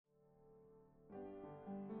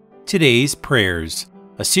Today's Prayers,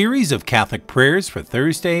 a series of Catholic prayers for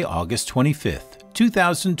Thursday, August 25th,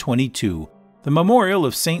 2022, the Memorial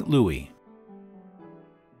of St. Louis.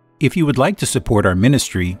 If you would like to support our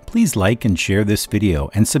ministry, please like and share this video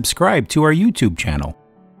and subscribe to our YouTube channel.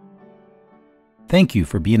 Thank you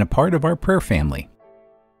for being a part of our prayer family.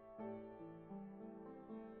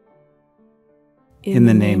 In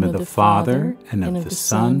the name of the Father, and of the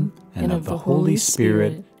Son, and of the Holy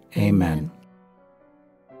Spirit. Amen.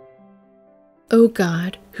 O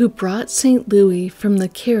God, who brought St. Louis from the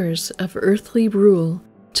cares of earthly rule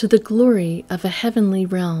to the glory of a heavenly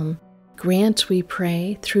realm, grant, we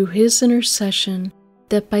pray, through his intercession,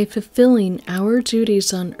 that by fulfilling our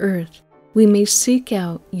duties on earth, we may seek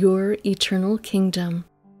out your eternal kingdom.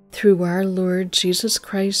 Through our Lord Jesus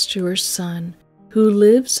Christ, your Son, who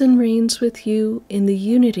lives and reigns with you in the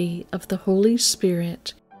unity of the Holy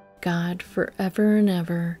Spirit, God, forever and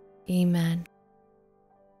ever. Amen.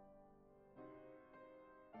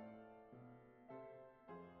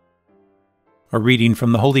 A reading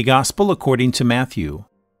from the Holy Gospel according to Matthew.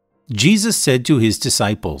 Jesus said to his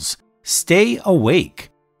disciples, "Stay awake,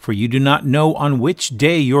 for you do not know on which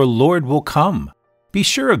day your Lord will come. Be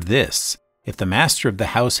sure of this, if the master of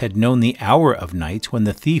the house had known the hour of night when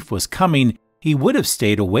the thief was coming, he would have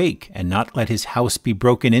stayed awake and not let his house be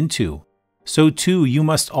broken into. So too you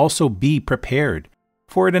must also be prepared,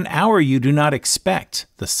 for at an hour you do not expect,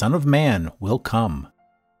 the Son of Man will come.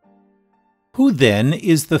 Who then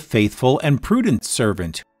is the faithful and prudent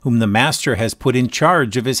servant whom the master has put in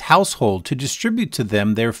charge of his household to distribute to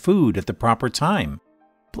them their food at the proper time?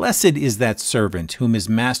 Blessed is that servant whom his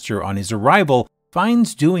master on his arrival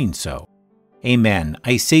finds doing so. Amen,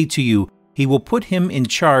 I say to you, he will put him in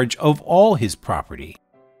charge of all his property.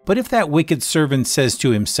 But if that wicked servant says to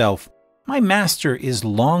himself, 'My master is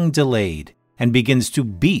long delayed,' and begins to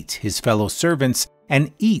beat his fellow servants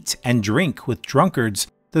and eat and drink with drunkards,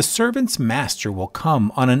 the servant's master will come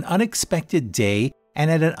on an unexpected day and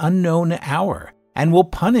at an unknown hour, and will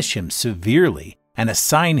punish him severely and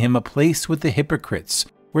assign him a place with the hypocrites,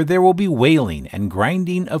 where there will be wailing and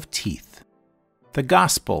grinding of teeth." The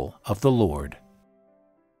Gospel of the Lord.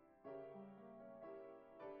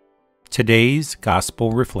 Today's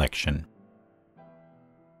Gospel Reflection.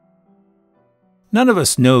 None of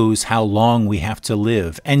us knows how long we have to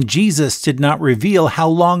live, and Jesus did not reveal how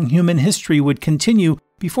long human history would continue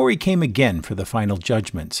before he came again for the final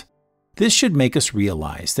judgment. This should make us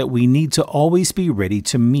realize that we need to always be ready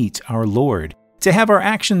to meet our Lord, to have our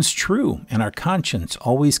actions true and our conscience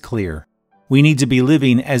always clear. We need to be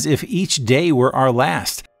living as if each day were our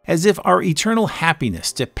last, as if our eternal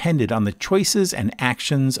happiness depended on the choices and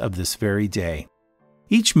actions of this very day.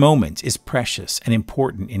 Each moment is precious and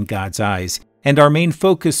important in God's eyes, and our main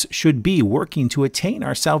focus should be working to attain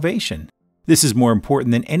our salvation. This is more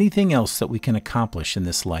important than anything else that we can accomplish in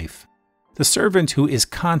this life. The servant who is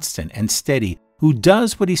constant and steady, who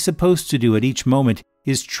does what he's supposed to do at each moment,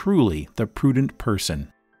 is truly the prudent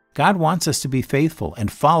person. God wants us to be faithful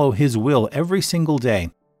and follow his will every single day.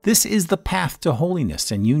 This is the path to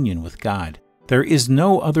holiness and union with God. There is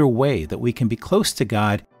no other way that we can be close to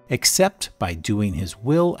God except by doing his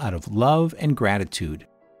will out of love and gratitude.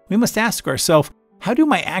 We must ask ourselves, how do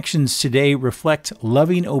my actions today reflect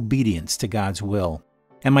loving obedience to God's will?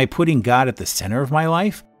 Am I putting God at the center of my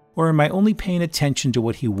life, or am I only paying attention to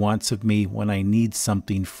what he wants of me when I need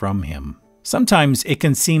something from him? Sometimes it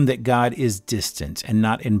can seem that God is distant and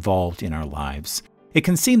not involved in our lives. It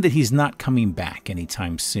can seem that he's not coming back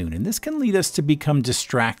anytime soon, and this can lead us to become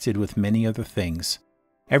distracted with many other things.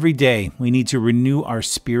 Every day, we need to renew our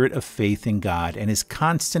spirit of faith in God and his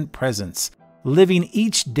constant presence, living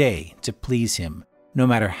each day to please him, no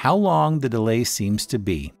matter how long the delay seems to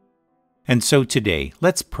be. And so today,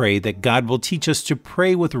 let's pray that God will teach us to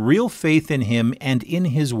pray with real faith in him and in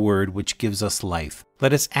his word, which gives us life.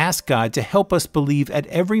 Let us ask God to help us believe at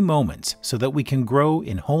every moment so that we can grow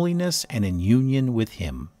in holiness and in union with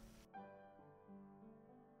him.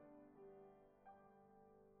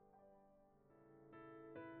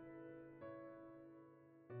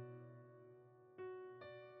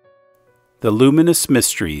 The Luminous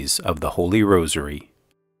Mysteries of the Holy Rosary.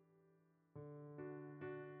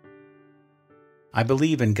 I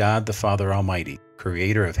believe in God the Father Almighty,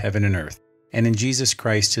 creator of heaven and earth, and in Jesus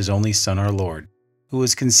Christ, his only Son, our Lord, who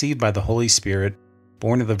was conceived by the Holy Spirit,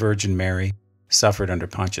 born of the Virgin Mary, suffered under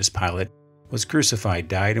Pontius Pilate, was crucified,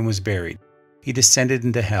 died, and was buried. He descended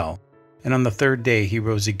into hell, and on the third day he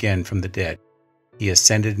rose again from the dead. He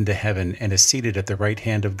ascended into heaven and is seated at the right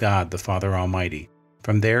hand of God the Father Almighty.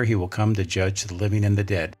 From there he will come to judge the living and the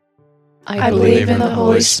dead. I believe in the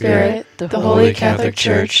Holy Spirit, the Holy Catholic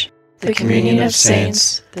Church, the communion of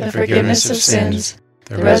saints, the forgiveness of sins,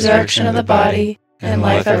 the resurrection of the body, and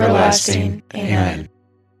life everlasting. Amen.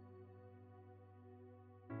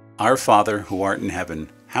 Our Father, who art in heaven,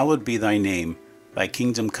 hallowed be thy name. Thy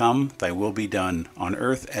kingdom come, thy will be done, on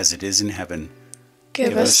earth as it is in heaven.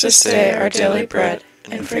 Give us this day our daily bread,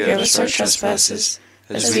 and forgive us our trespasses,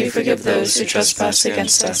 as we forgive those who trespass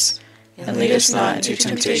against us. And lead us not into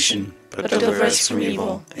temptation, but deliver us from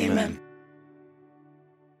evil. Amen.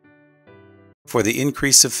 For the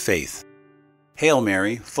increase of faith. Hail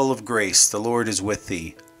Mary, full of grace, the Lord is with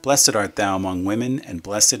thee. Blessed art thou among women, and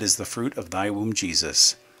blessed is the fruit of thy womb,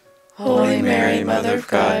 Jesus. Holy Mary, Mother of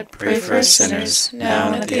God, pray for us sinners,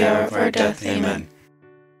 now and at the hour of our death. Amen.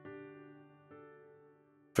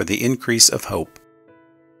 For the increase of hope.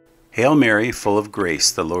 Hail Mary, full of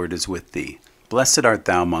grace, the Lord is with thee. Blessed art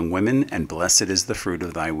thou among women, and blessed is the fruit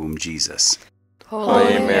of thy womb, Jesus.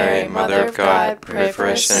 Holy Mary, Mother of God, pray for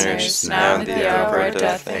us sinners, now and at the hour of our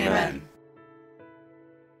death. Amen.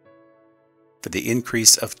 For the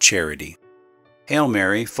increase of charity. Hail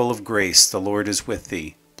Mary, full of grace, the Lord is with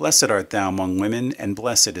thee. Blessed art thou among women, and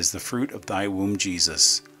blessed is the fruit of thy womb,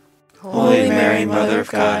 Jesus. Holy Mary, Mother of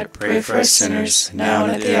God, pray for us sinners, now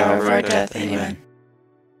and at the hour of our death. Amen.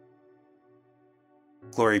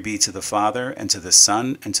 Glory be to the Father, and to the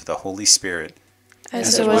Son, and to the Holy Spirit.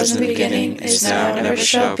 As it was in the beginning, is now, and ever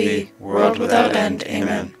shall be, world without end.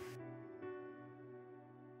 Amen.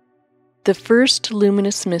 The first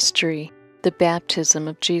luminous mystery, the baptism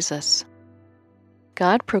of Jesus.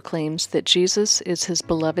 God proclaims that Jesus is his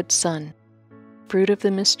beloved Son. Fruit of the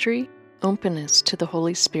mystery, openness to the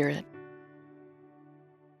Holy Spirit.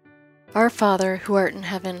 Our Father, who art in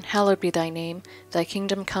heaven, hallowed be thy name. Thy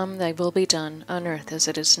kingdom come, thy will be done, on earth as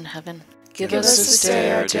it is in heaven. Give us this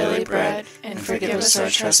day our daily bread, and forgive us our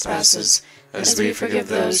trespasses, as we forgive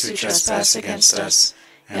those who trespass against us.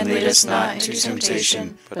 And lead us not into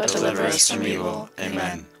temptation, but deliver us from evil.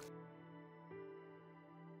 Amen.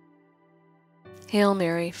 Hail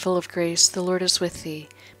Mary, full of grace, the Lord is with thee.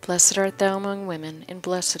 Blessed art thou among women, and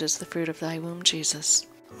blessed is the fruit of thy womb, Jesus.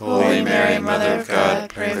 Holy Mary, Mother of God,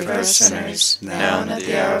 pray for us sinners, now and at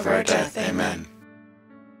the hour of our death. Amen.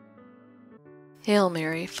 Hail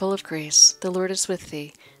Mary, full of grace, the Lord is with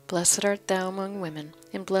thee. Blessed art thou among women,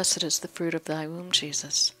 and blessed is the fruit of thy womb,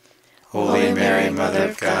 Jesus. Holy Mary, Mother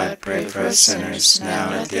of God, pray for us sinners, now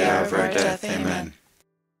and at the hour of our death. Amen.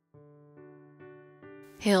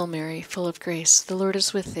 Hail Mary, full of grace, the Lord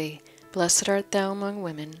is with thee. Blessed art thou among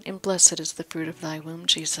women, and blessed is the fruit of thy womb,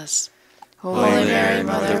 Jesus. Holy Mary,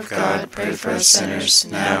 Mother of God, pray for us sinners,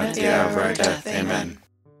 now and at the hour of our death. Amen.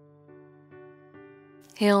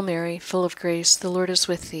 Hail Mary, full of grace, the Lord is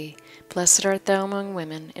with thee. Blessed art thou among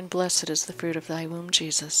women, and blessed is the fruit of thy womb,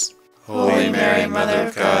 Jesus. Holy Mary, Mother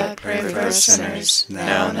of God, pray for us sinners,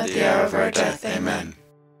 now and at the hour of our death. Amen.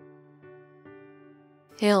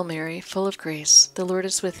 Hail Mary, full of grace, the Lord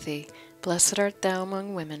is with thee. Blessed art thou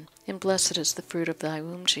among women, and blessed is the fruit of thy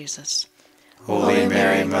womb, Jesus. Holy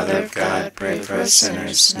Mary, Mother of God, pray for us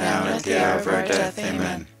sinners, now and at the hour of our death.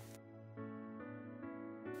 Amen.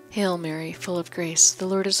 Hail Mary, full of grace, the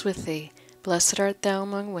Lord is with thee. Blessed art thou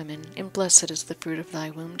among women, and blessed is the fruit of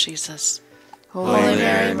thy womb, Jesus. Holy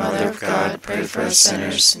Mary, Mother of God, pray for us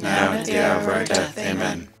sinners, now and at the hour of our death.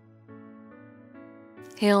 Amen.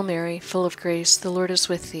 Hail Mary, full of grace, the Lord is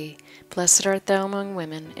with thee. Blessed art thou among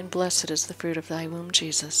women, and blessed is the fruit of thy womb,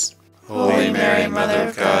 Jesus. Holy Mary, Mother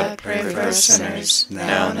of God, pray for us sinners,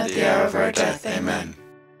 now and at the hour of our death. Amen.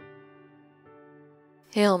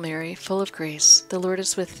 Hail Mary, full of grace, the Lord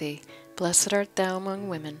is with thee. Blessed art thou among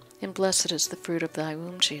women, and blessed is the fruit of thy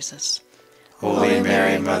womb, Jesus. Holy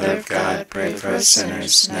Mary, Mother of God, pray for us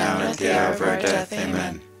sinners, now and at the hour of our death.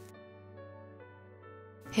 Amen.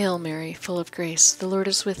 Hail Mary, full of grace, the Lord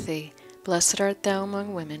is with thee. Blessed art thou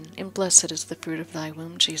among women, and blessed is the fruit of thy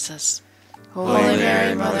womb, Jesus. Holy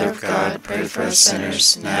Mary, Mother of God, pray for us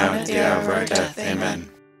sinners, now and at the hour of our death. Amen.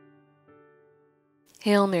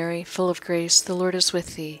 Hail Mary, full of grace, the Lord is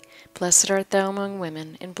with thee. Blessed art thou among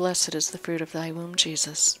women, and blessed is the fruit of thy womb,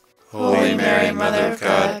 Jesus. Holy Mary, Mother of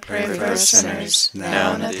God, pray for us sinners,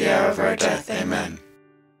 now and at the hour of our death. Amen.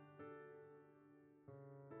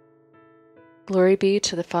 Glory be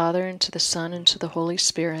to the Father, and to the Son, and to the Holy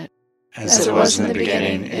Spirit. As it was in the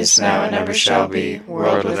beginning, is now, and ever shall be,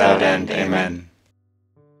 world without end. Amen.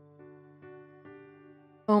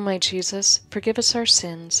 O my Jesus, forgive us our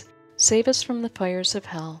sins, save us from the fires of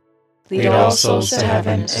hell. Lead all souls to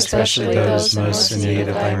heaven, especially those most in need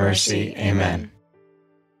of thy mercy. Amen.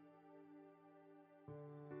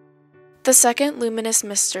 The second luminous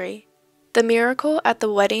mystery, the miracle at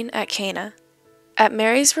the wedding at Cana. At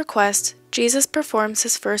Mary's request, Jesus performs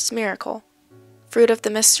his first miracle. Fruit of the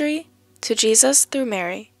mystery, to Jesus through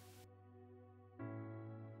Mary.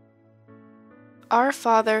 Our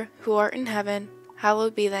Father, who art in heaven,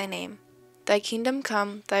 hallowed be thy name. Thy kingdom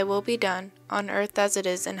come, thy will be done, on earth as it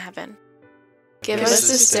is in heaven. Give us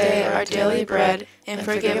this day our daily bread, and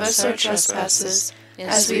forgive us our trespasses,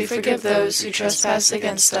 as we forgive those who trespass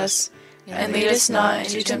against us. And lead us not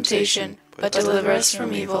into temptation, but deliver us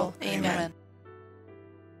from evil. Amen.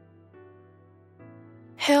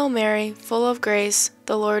 Hail Mary, full of grace,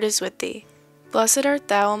 the Lord is with thee. Blessed art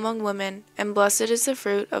thou among women, and blessed is the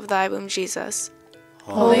fruit of thy womb, Jesus.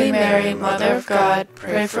 Holy Mary, Mother of God,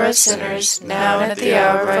 pray for us sinners, now and at the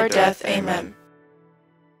hour of our death. Amen.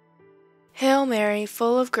 Hail Mary,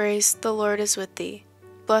 full of grace, the Lord is with thee.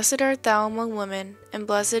 Blessed art thou among women, and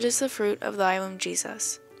blessed is the fruit of thy womb,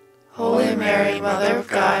 Jesus. Holy Mary, Mother of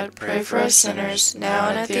God, pray for us sinners, now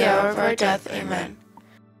and at the hour of our death. Amen.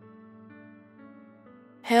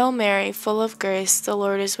 Hail Mary, full of grace, the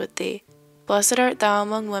Lord is with thee. Blessed art thou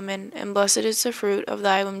among women, and blessed is the fruit of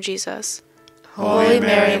thy womb, Jesus. Holy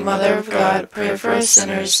Mary, Mother of God, pray for us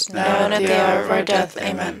sinners, now and at the hour of our death.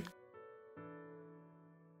 Amen.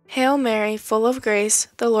 Hail Mary, full of grace,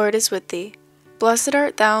 the Lord is with thee. Blessed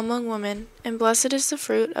art thou among women, and blessed is the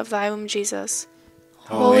fruit of thy womb, Jesus.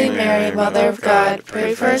 Holy Mary, Mother of God,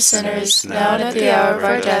 pray for us sinners, now and at the hour of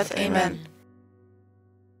our death. Amen.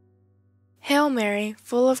 Hail Mary,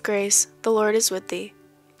 full of grace, the Lord is with thee.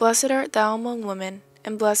 Blessed art thou among women,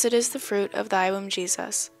 and blessed is the fruit of thy womb,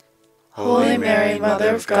 Jesus. Holy Mary,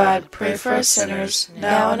 Mother of God, pray for us sinners,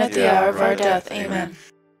 now and at the hour of our death. Amen.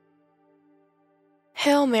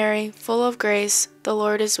 Hail Mary, full of grace, the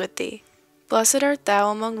Lord is with thee. Blessed art thou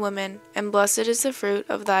among women, and blessed is the fruit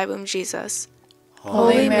of thy womb, Jesus.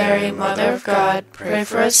 Holy Mary, Mother of God, pray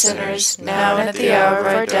for us sinners, now and at the hour of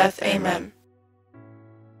our death. Amen.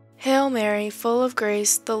 Hail Mary, full of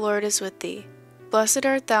grace, the Lord is with thee. Blessed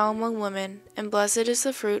art thou among women, and blessed is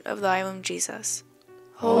the fruit of thy womb, Jesus.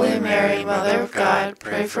 Holy Mary, Mother of God,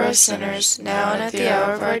 pray for us sinners, now and at the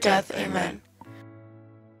hour of our death. Amen.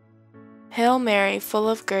 Hail Mary, full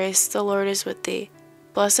of grace, the Lord is with thee.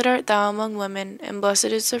 Blessed art thou among women, and blessed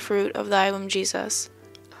is the fruit of thy womb, Jesus.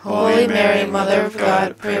 Holy Mary, Mother of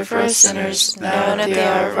God, pray for us sinners, now and at the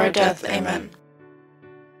hour of our death. Amen.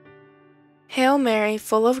 Hail Mary,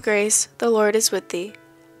 full of grace, the Lord is with thee.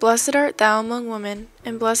 Blessed art thou among women,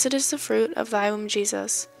 and blessed is the fruit of thy womb,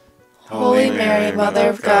 Jesus. Holy Mary, Mother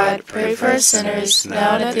of God, pray for us sinners,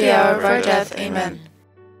 now and at the hour of our death. Amen.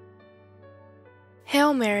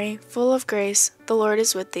 Hail Mary, full of grace, the Lord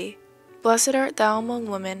is with thee. Blessed art thou among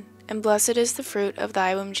women, and blessed is the fruit of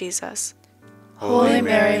thy womb, Jesus. Holy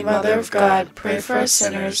Mary, Mother of God, pray for us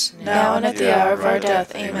sinners, now and at the hour of our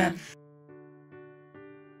death. Amen.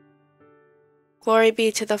 Glory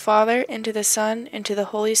be to the Father, and to the Son, and to the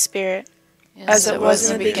Holy Spirit. As it was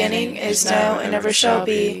in the beginning, is now, and ever shall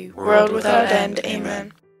be, world without end.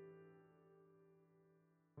 Amen.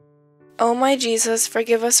 O my Jesus,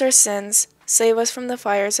 forgive us our sins, save us from the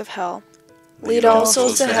fires of hell. Lead all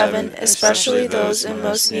souls to heaven, especially those in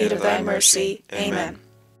most need of thy mercy. Amen.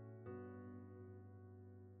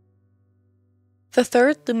 The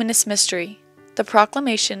third luminous mystery, the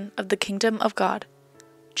proclamation of the kingdom of God.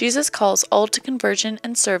 Jesus calls all to conversion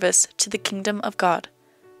and service to the kingdom of God.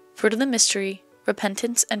 Fruit of the mystery,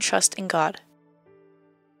 repentance and trust in God.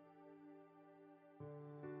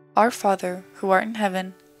 Our Father, who art in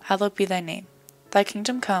heaven, hallowed be thy name. Thy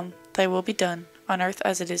kingdom come, thy will be done, on earth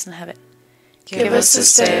as it is in heaven. Give us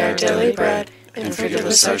this day our daily bread, and forgive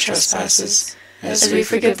us our trespasses, as we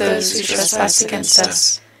forgive those who trespass against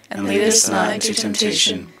us. And lead us not into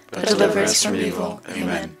temptation, but deliver us from evil.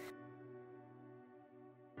 Amen.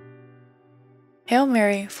 Hail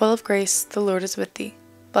Mary, full of grace, the Lord is with thee.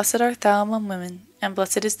 Blessed art thou among women, and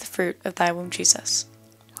blessed is the fruit of thy womb, Jesus.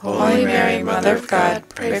 Holy Mary, Mother of God,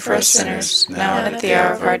 pray for us sinners, now and at the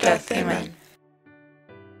hour of our death. Amen.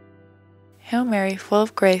 Hail Mary, full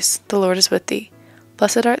of grace, the Lord is with thee.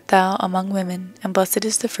 Blessed art thou among women, and blessed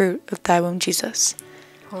is the fruit of thy womb, Jesus.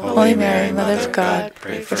 Holy Mary, Mother of God,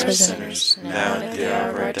 pray for us sinners, now and at the hour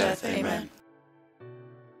of our death. Amen.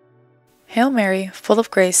 Hail Mary, full of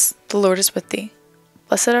grace, the Lord is with thee.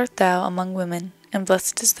 Blessed art thou among women, and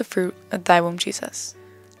blessed is the fruit of thy womb, Jesus.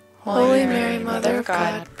 Holy Mary, Mother of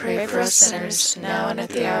God, pray for us sinners, now and at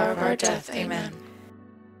the hour of our death. Amen.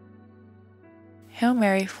 Hail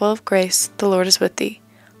Mary, full of grace, the Lord is with thee.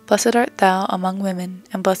 Blessed art thou among women,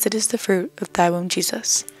 and blessed is the fruit of thy womb,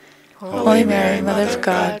 Jesus. Holy Mary, Mother of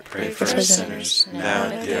God, pray for us sinners, now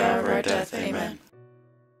and at the hour of our death. Amen.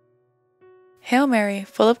 Hail Mary,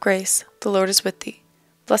 full of grace, the Lord is with thee.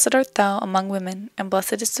 Blessed art thou among women, and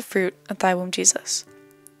blessed is the fruit of thy womb, Jesus.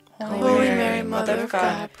 Holy Mary, Mother of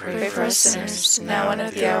God, pray for us sinners, now and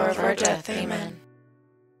at the hour of our death. Amen.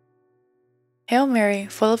 Hail Mary,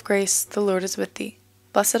 full of grace, the Lord is with thee.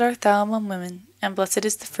 Blessed art thou among women, and blessed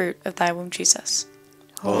is the fruit of thy womb, Jesus.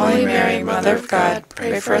 Holy Mary, Mother of God,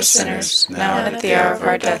 pray for us sinners, now and at the hour of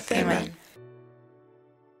our death. Amen.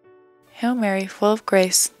 Hail Mary, full of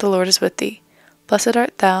grace, the Lord is with thee. Blessed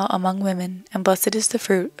art thou among women, and blessed is the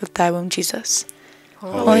fruit of thy womb, Jesus.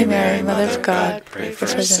 Holy Mary, Mother of God, pray for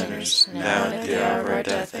us sinners, now and at the hour of our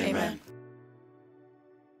death. Amen.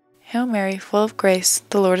 Hail Mary, full of grace,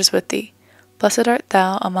 the Lord is with thee. Blessed art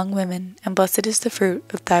thou among women, and blessed is the fruit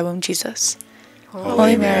of thy womb, Jesus.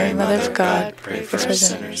 Holy Mary, Mother of God, pray for us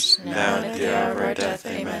sinners, now and at the hour of our death.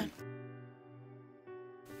 Amen.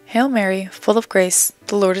 Hail Mary, full of grace,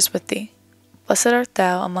 the Lord is with thee. Blessed art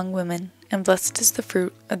thou among women, and blessed is the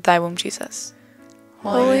fruit of thy womb, Jesus.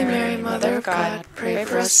 Holy Mary, Mother of God, pray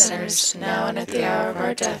for us sinners, now and at the hour of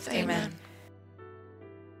our death. Amen.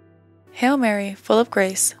 Hail Mary, full of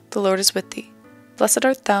grace, the Lord is with thee. Blessed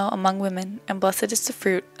art thou among women, and blessed is the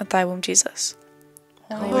fruit of thy womb, Jesus.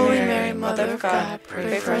 Holy Mary, Mother of God,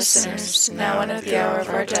 pray for us sinners, now and at the hour of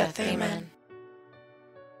our death. Amen.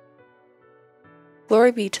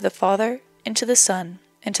 Glory be to the Father, and to the Son,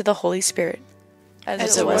 and to the Holy Spirit.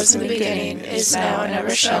 As it was in the beginning, is now, and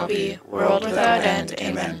ever shall be, world without end.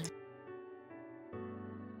 Amen.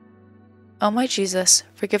 O my Jesus,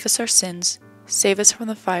 forgive us our sins, save us from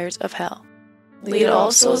the fires of hell. Lead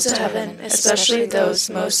all souls to heaven, especially those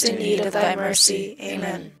most in need of thy mercy.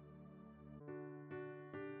 Amen.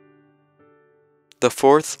 The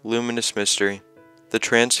fourth luminous mystery, the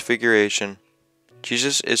Transfiguration.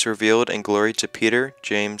 Jesus is revealed in glory to Peter,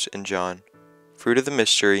 James, and John. Fruit of the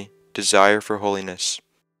mystery, desire for holiness.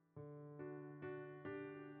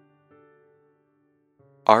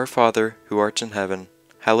 Our Father, who art in heaven,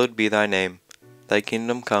 hallowed be thy name. Thy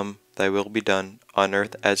kingdom come, thy will be done, on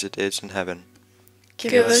earth as it is in heaven.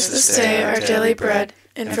 Give us this day our daily bread,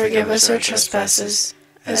 and forgive us our trespasses,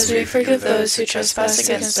 as we forgive those who trespass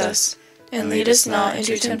against us. And lead us not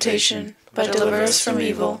into temptation, but deliver us from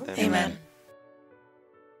evil. Amen.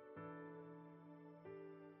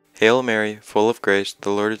 Hail Mary, full of grace, the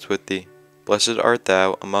Lord is with thee. Blessed art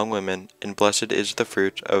thou among women, and blessed is the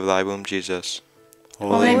fruit of thy womb, Jesus.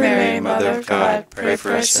 Holy Mary, Mother of God, pray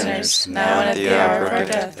for us sinners, now and at the hour of our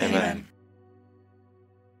death. Amen.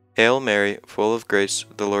 Hail Mary, full of grace,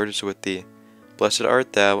 the Lord is with thee. Blessed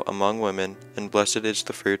art thou among women, and blessed is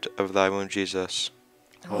the fruit of thy womb, Jesus.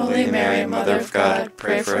 Holy Mary, Mother of God,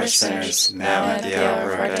 pray for us sinners, now and at the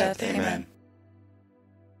hour of our death. Amen.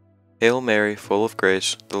 Hail Mary, full of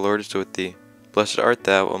grace, the Lord is with thee. Blessed art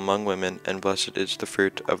thou among women, and blessed is the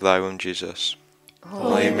fruit of thy womb, Jesus.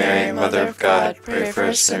 Holy Mary, Mother of God, pray for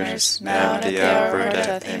us sinners, now and at the hour of our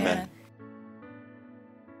death. Amen.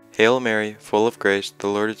 Hail Mary, full of grace, the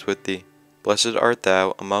Lord is with thee. Blessed art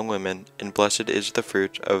thou among women, and blessed is the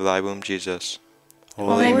fruit of thy womb, Jesus.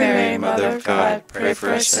 Holy Mary, Mother of God, pray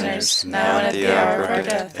for us sinners, now and at the hour of our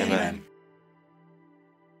death. Amen.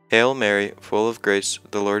 Hail Mary, full of grace,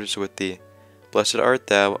 the Lord is with thee. Blessed art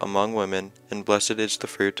thou among women, and blessed is the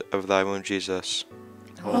fruit of thy womb, Jesus.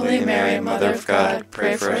 Holy Mary, Mother of God,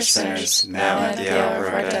 pray for us sinners, now and at the hour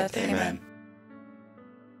of our death. Amen.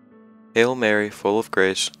 Hail Mary, full of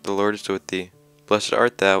grace, the Lord is with thee. Blessed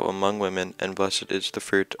art thou among women, and blessed is the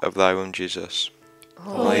fruit of thy womb, Jesus.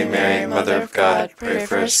 Holy Mary, Mother of God, pray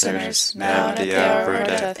for us sinners, now and at the hour of our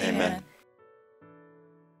death. Amen.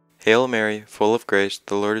 Hail Mary, full of grace,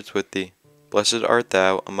 the Lord is with thee. Blessed art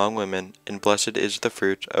thou among women, and blessed is the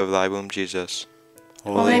fruit of thy womb, Jesus.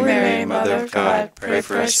 Holy Mary, Mother of God, pray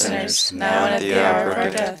for us sinners, now and at the hour of our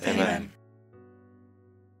death. Amen.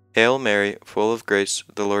 Hail Mary, full of grace,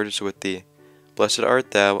 the Lord is with thee. Blessed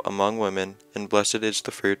art thou among women, and blessed is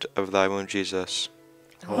the fruit of thy womb, Jesus.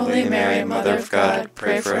 Holy Mary, Mother of God,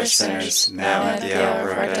 pray for us sinners, now and at the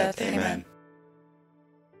hour of our death. Amen.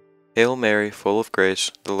 Hail Mary, full of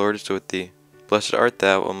grace, the Lord is with thee. Blessed art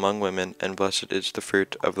thou among women, and blessed is the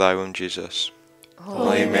fruit of thy womb, Jesus.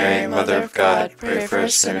 Holy Mary, Mother of God, pray for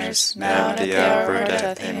us sinners, now and at the hour of our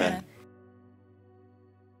death. Amen.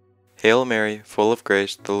 Hail Mary, full of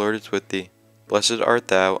grace, the Lord is with thee. Blessed art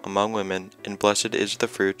thou among women, and blessed is the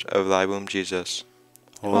fruit of thy womb, Jesus.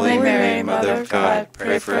 Holy Mary, Mother of God,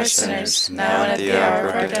 pray for us sinners, now and at the hour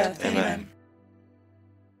of our death. Amen.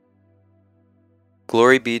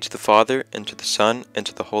 Glory be to the Father, and to the Son, and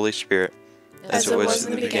to the Holy Spirit, as it was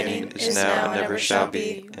in the beginning, is now, and ever shall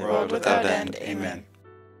be, world without end. Amen.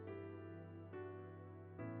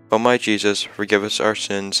 O my Jesus, forgive us our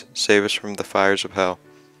sins, save us from the fires of hell.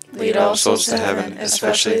 Lead all souls to heaven,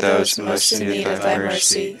 especially those most in need of thy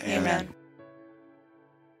mercy. Amen.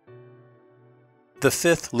 The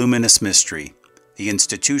fifth luminous mystery, the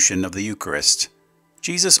institution of the Eucharist.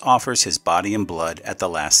 Jesus offers his body and blood at the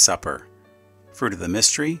Last Supper. Fruit of the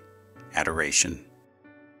mystery, adoration.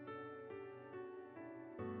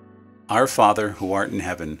 Our Father, who art in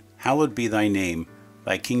heaven, hallowed be thy name.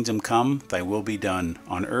 Thy kingdom come, thy will be done,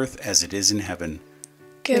 on earth as it is in heaven.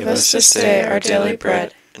 Give us this day our daily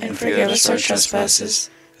bread, and forgive us our trespasses,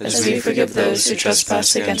 as we forgive those who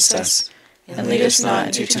trespass against us. And lead us not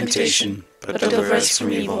into temptation, but deliver us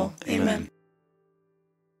from evil. Amen.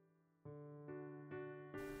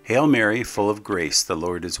 Hail Mary, full of grace, the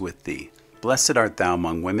Lord is with thee. Blessed art thou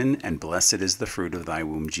among women, and blessed is the fruit of thy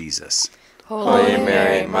womb, Jesus. Holy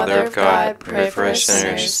Mary, Mother of God, pray for us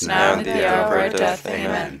sinners, now and at the hour of our death.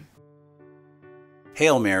 Amen.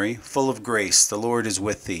 Hail Mary, full of grace, the Lord is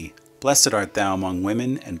with thee. Blessed art thou among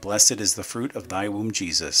women, and blessed is the fruit of thy womb,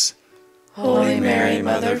 Jesus. Holy Mary,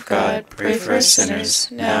 Mother of God, pray for us sinners,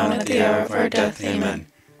 now and at the hour of our death. Amen.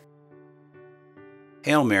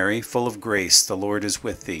 Hail Mary, full of grace, the Lord is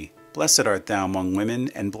with thee. Blessed art thou among women,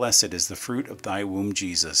 and blessed is the fruit of thy womb,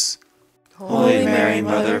 Jesus. Holy Mary,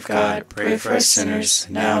 Mother of God, pray for us sinners,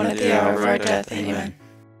 now and at the hour of our death. Amen.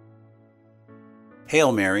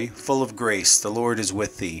 Hail Mary, full of grace, the Lord is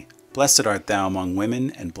with thee. Blessed art thou among women,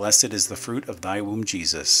 and blessed is the fruit of thy womb,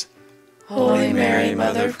 Jesus. Holy Mary,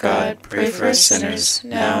 Mother of God, pray for us sinners,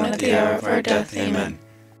 now and at the hour of our death. Amen.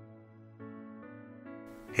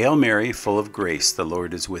 Hail Mary, full of grace, the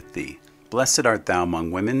Lord is with thee. Blessed art thou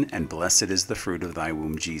among women, and blessed is the fruit of thy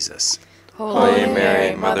womb, Jesus. Holy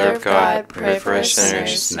Mary, Mother of God, pray for us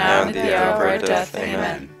sinners, now and at the hour of our death.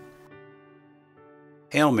 Amen.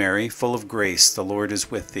 Hail Mary, full of grace, the Lord is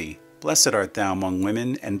with thee. Blessed art thou among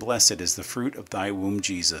women, and blessed is the fruit of thy womb,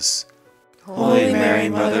 Jesus. Holy Mary,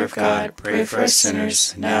 Mother of God, pray for us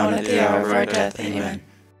sinners, now and at the hour of our death. Amen.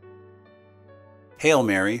 Hail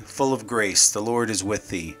Mary, full of grace, the Lord is with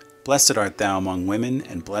thee. Blessed art thou among women,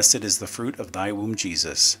 and blessed is the fruit of thy womb,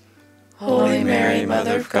 Jesus. Holy Mary,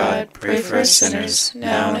 Mother of God, pray for us sinners,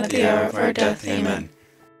 now and at the hour of our death. Amen.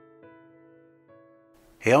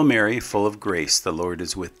 Hail Mary, full of grace, the Lord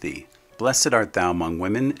is with thee. Blessed art thou among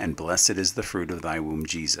women, and blessed is the fruit of thy womb,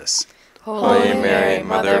 Jesus. Holy Mary,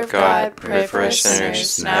 Mother of God, pray for us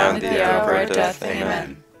sinners, now and at the hour of our death.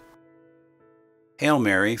 Amen. Hail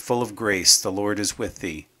Mary, full of grace, the Lord is with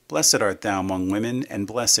thee. Blessed art thou among women, and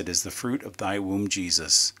blessed is the fruit of thy womb,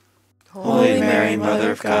 Jesus. Holy Mary,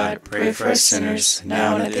 Mother of God, pray for us sinners,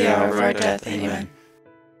 now and at the hour of our death. Amen.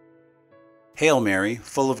 Hail Mary,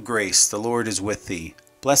 full of grace, the Lord is with thee.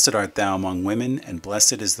 Blessed art thou among women, and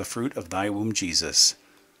blessed is the fruit of thy womb, Jesus.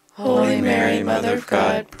 Holy Mary, Mother of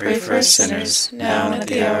God, pray for us sinners, now and at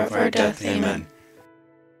the hour of our death. Amen.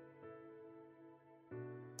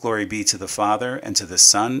 Glory be to the Father, and to the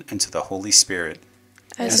Son, and to the Holy Spirit.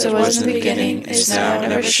 As it was in the beginning, is now,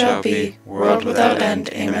 and ever shall be, world without end.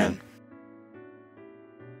 Amen.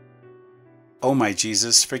 O my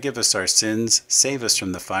Jesus, forgive us our sins, save us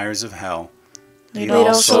from the fires of hell. Lead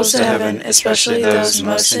all souls to heaven, especially those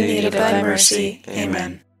most in need of thy mercy.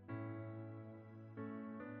 Amen.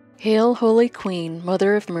 Hail, Holy Queen,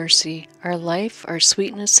 Mother of Mercy, our life, our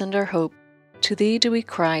sweetness, and our hope. To thee do we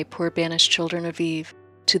cry, poor banished children of Eve.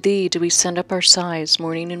 To thee do we send up our sighs,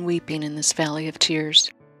 mourning and weeping in this valley of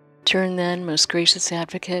tears. Turn then, most gracious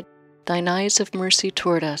Advocate, thine eyes of mercy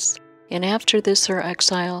toward us, and after this our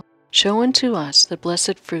exile, show unto us the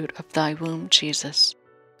blessed fruit of thy womb, Jesus.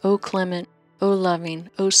 O clement, O loving,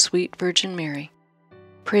 O sweet Virgin Mary,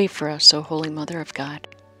 pray for us, O Holy Mother of God,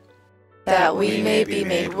 that we may be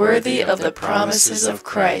made worthy of the promises of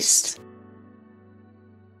Christ.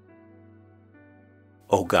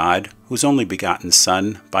 O God, whose only begotten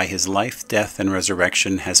Son, by his life, death, and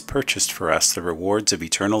resurrection, has purchased for us the rewards of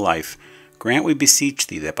eternal life, grant, we beseech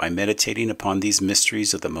thee, that by meditating upon these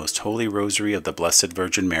mysteries of the most holy Rosary of the Blessed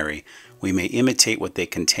Virgin Mary, we may imitate what they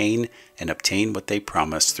contain and obtain what they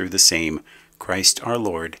promise through the same Christ our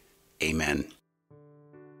Lord. Amen.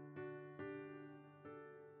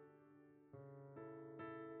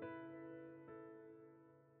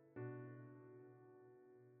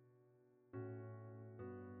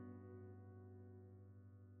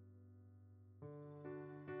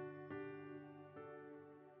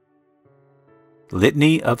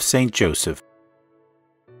 Litany of St Joseph.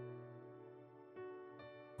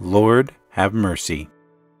 Lord, have mercy.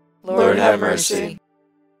 Lord, have mercy.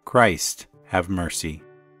 Christ, have mercy.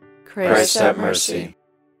 Christ, have mercy.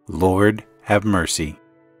 Lord, have mercy.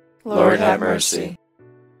 Lord, have mercy.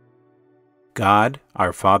 God,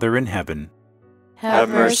 our Father in heaven, Have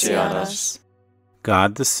mercy on us.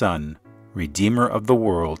 God the Son, Redeemer of the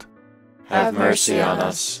world, have mercy on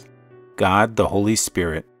us. God the Holy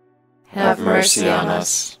Spirit, Have mercy on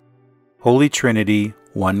us. Holy Trinity,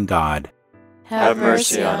 one God, Have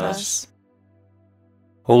mercy on us.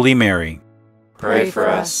 Holy Mary, Pray for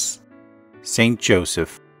us. Saint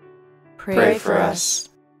Joseph, Pray for us.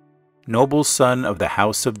 noble Son of the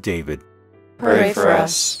House of David, Pray for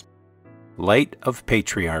us. Light of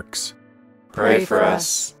Patriarchs, Pray for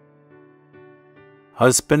us.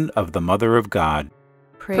 Husband of the Mother of God,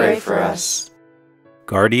 Pray for us.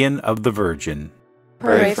 Guardian of the Virgin,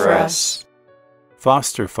 Pray for us.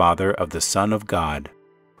 Foster Father of the Son of God,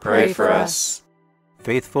 Pray for us.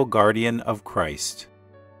 Faithful Guardian of Christ,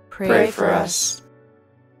 Pray for us.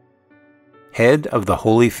 Head of the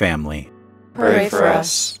Holy Family, Pray for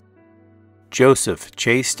us. Joseph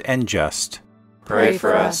chaste and just, Pray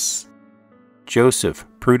for us. Joseph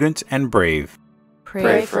prudent and brave,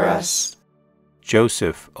 Pray for us.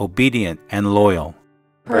 Joseph obedient and loyal,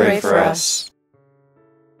 Pray for us.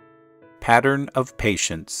 Pattern of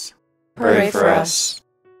patience, Pray for us.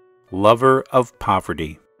 Lover of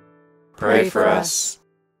poverty, Pray for us.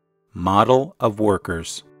 Model of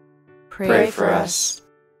workers, Pray for us.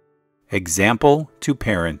 Example to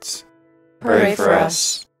parents, Pray for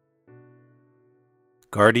us.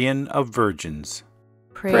 Guardian of virgins,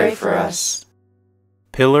 Pray for us.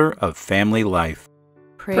 Pillar of family life,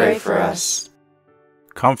 Pray for us.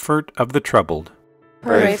 Comfort of the troubled,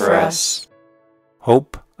 Pray for us.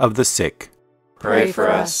 Hope of the sick, Pray for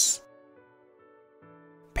us.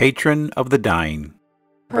 Patron of the dying,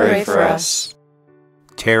 Pray for us.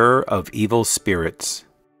 Terror of evil spirits,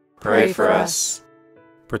 Pray for us.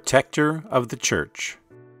 Protector of the Church,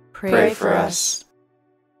 Pray for us.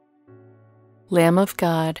 Lamb of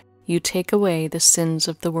God, you take away the sins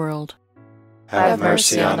of the world. Have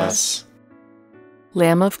mercy on us.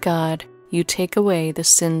 Lamb of God, you take away the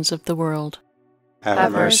sins of the world.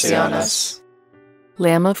 Have mercy on us.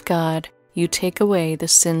 Lamb of God, you take away the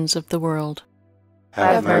sins of the world.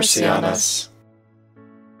 Have mercy on us.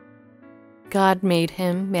 God made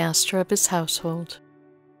him master of his household,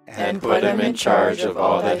 And put him in charge of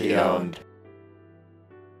all that he owned.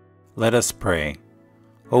 Let us pray.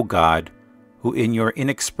 O God, who in your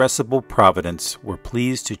inexpressible providence were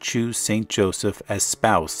pleased to choose Saint Joseph as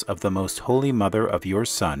spouse of the most holy mother of your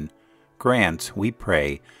Son, grant, we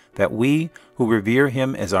pray, that we, who revere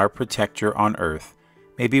him as our protector on earth,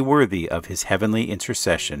 may be worthy of his heavenly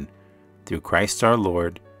intercession. Through Christ our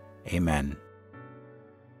Lord. Amen.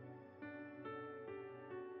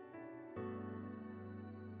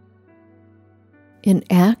 an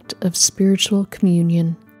act of spiritual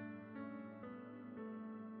communion.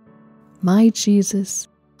 My Jesus,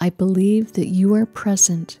 I believe that you are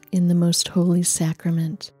present in the most holy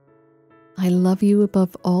sacrament. I love you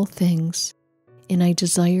above all things, and I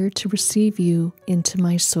desire to receive you into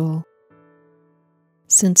my soul.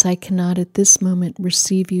 Since I cannot at this moment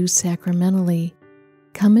receive you sacramentally,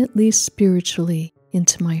 come at least spiritually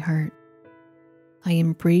into my heart. I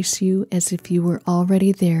embrace you as if you were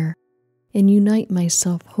already there and unite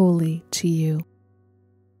myself wholly to you.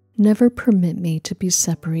 Never permit me to be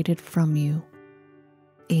separated from you.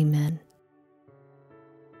 Amen.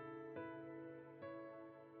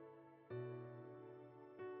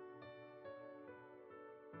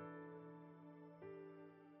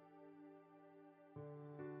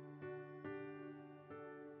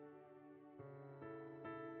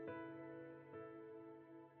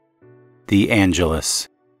 The Angelus.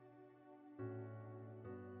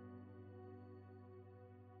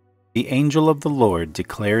 The angel of the Lord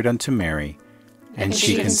declared unto Mary, and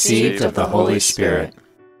she conceived of the Holy Spirit.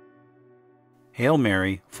 Hail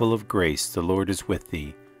Mary, full of grace, the Lord is with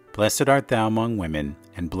thee. Blessed art thou among women,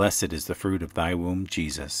 and blessed is the fruit of thy womb,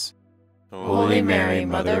 Jesus. Holy Mary,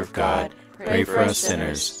 Mother of God, pray for us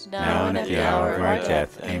sinners, now and at the hour of our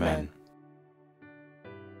death. Amen.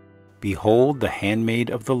 Behold the handmaid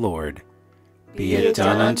of the Lord. Be it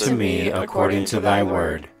done unto me according to thy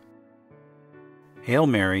word. Hail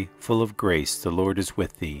Mary, full of grace, the Lord is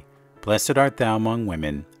with thee. Blessed art thou among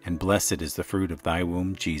women, and blessed is the fruit of thy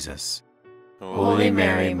womb, Jesus. Holy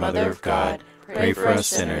Mary, Mother of God, pray for us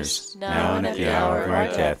sinners, now and at the hour of our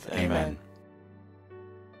death. Amen.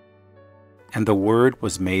 And the Word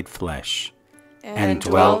was made flesh, and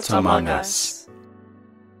dwelt among us.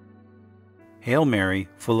 Hail Mary,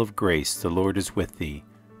 full of grace, the Lord is with thee.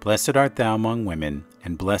 Blessed art thou among women,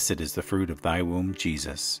 and blessed is the fruit of thy womb,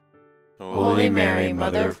 Jesus. Holy Mary,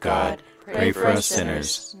 Mother of God, pray for us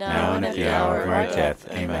sinners, now and at the hour of our death.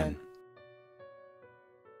 Amen.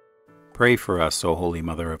 Pray for us, O Holy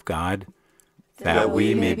Mother of God, that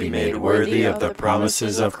we may be made worthy of the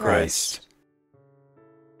promises of Christ.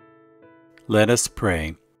 Let us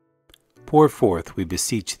pray. Pour forth, we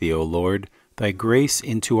beseech thee, O Lord, thy grace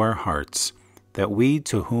into our hearts, that we,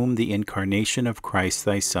 to whom the incarnation of Christ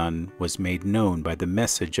thy Son was made known by the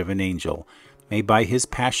message of an angel, may by his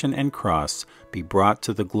passion and cross be brought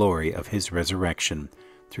to the glory of his resurrection.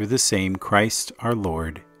 Through the same Christ our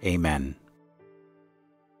Lord. Amen.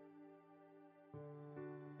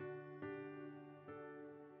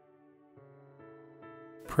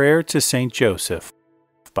 Prayer to St Joseph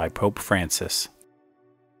by Pope Francis.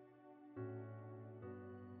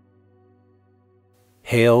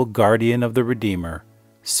 Hail, guardian of the Redeemer,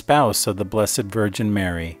 spouse of the Blessed Virgin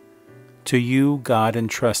Mary. To you God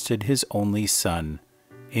entrusted his only Son.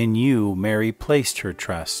 In you Mary placed her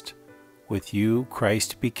trust. With you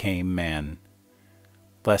Christ became man.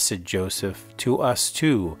 Blessed Joseph, to us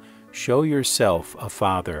too, show yourself a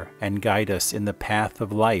father and guide us in the path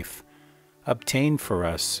of life. Obtain for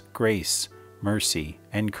us grace, mercy,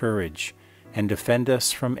 and courage, and defend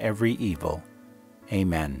us from every evil.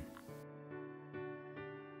 Amen.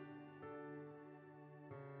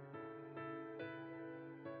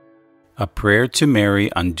 A Prayer to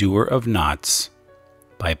Mary, Undoer of Knots,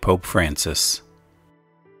 by Pope Francis.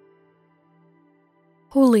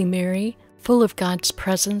 Holy Mary, full of God's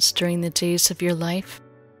presence during the days of your life,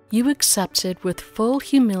 you accepted with full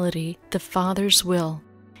humility the Father's will,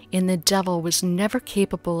 and the devil was never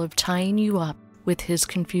capable of tying you up with his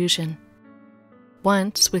confusion.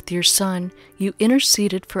 Once, with your Son, you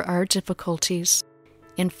interceded for our difficulties,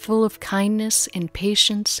 and full of kindness and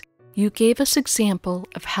patience, you gave us example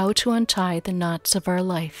of how to untie the knots of our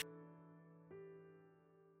life.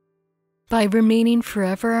 By remaining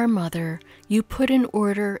forever our mother, you put in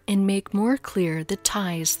order and make more clear the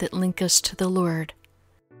ties that link us to the Lord.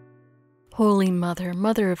 Holy Mother,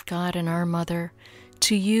 Mother of God and our Mother,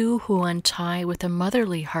 to you who untie with a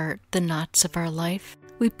motherly heart the knots of our life,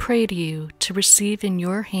 we pray to you to receive in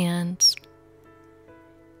your hands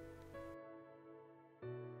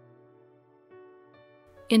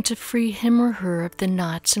and to free him or her of the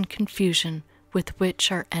knots and confusion with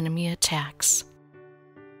which our enemy attacks.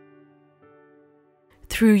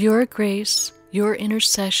 Through your grace, your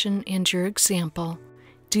intercession, and your example,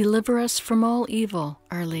 deliver us from all evil,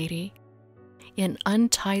 Our Lady, and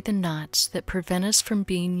untie the knots that prevent us from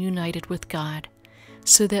being united with God,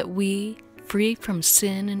 so that we, free from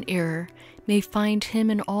sin and error, may find him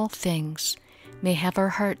in all things, may have our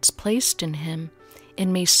hearts placed in him,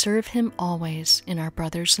 and may serve him always in our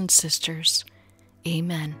brothers and sisters.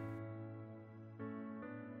 Amen.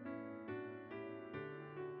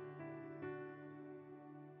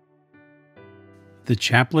 The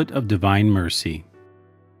Chaplet of Divine Mercy.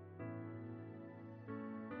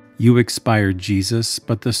 You expired, Jesus,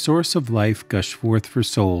 but the source of life gushed forth for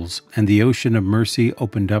souls, and the ocean of mercy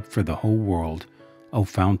opened up for the whole world. O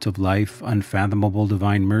fount of life, unfathomable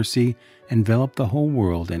divine mercy, envelop the whole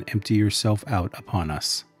world and empty yourself out upon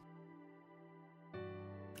us.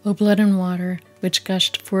 O blood and water, which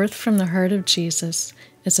gushed forth from the heart of Jesus,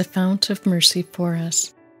 as a fount of mercy for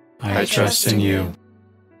us. I trust in you.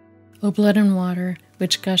 O blood and water,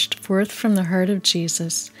 which gushed forth from the heart of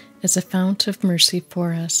Jesus, as a fount of mercy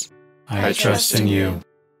for us. I trust in you.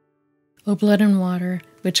 O blood and water,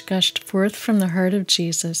 which gushed forth from the heart of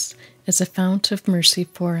Jesus, as a fount of mercy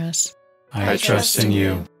for us. I trust in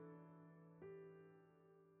you.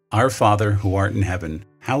 Our Father, who art in heaven,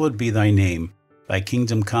 hallowed be thy name. Thy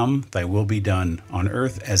kingdom come, thy will be done, on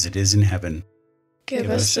earth as it is in heaven. Give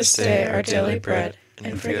us this day our daily bread,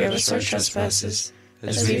 and forgive us our trespasses,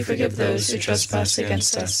 as we forgive those who trespass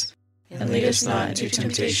against us. And lead us not into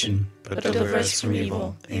temptation, but deliver us from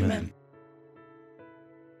evil. Amen.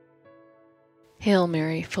 Hail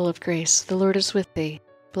Mary, full of grace, the Lord is with thee.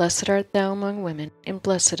 Blessed art thou among women, and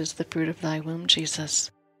blessed is the fruit of thy womb,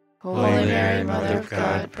 Jesus. Holy Mary, Mother of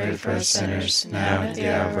God, pray for us sinners, now and at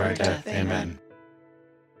the hour of our death. Amen.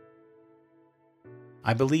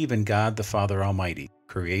 I believe in God the Father Almighty,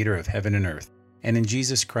 creator of heaven and earth, and in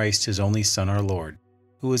Jesus Christ, his only Son, our Lord,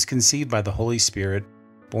 who was conceived by the Holy Spirit,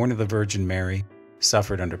 born of the Virgin Mary,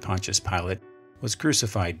 suffered under Pontius Pilate, was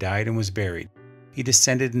crucified, died, and was buried. He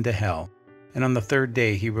descended into hell, and on the third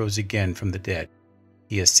day he rose again from the dead.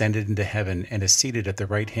 He ascended into heaven and is seated at the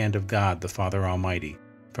right hand of God the Father Almighty.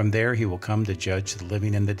 From there he will come to judge the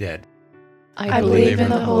living and the dead. I believe in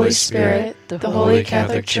the Holy Spirit, the Holy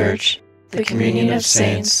Catholic Church, the communion of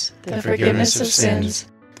saints, the forgiveness of sins,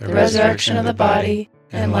 the resurrection of the body,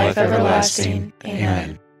 and life everlasting.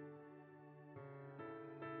 Amen.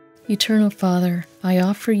 Eternal Father, I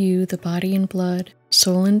offer you the body and blood,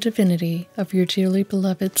 soul and divinity of your dearly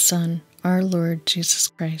beloved Son, our Lord Jesus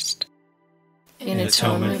Christ. In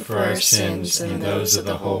atonement for our sins and those of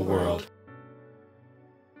the whole world,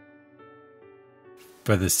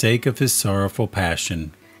 For the sake of his sorrowful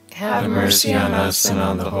passion, have mercy on us and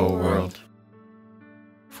on the whole world.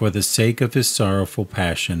 for the sake of his sorrowful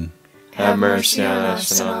passion, Have mercy on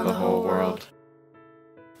us and on the whole world.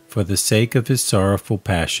 for the sake of his sorrowful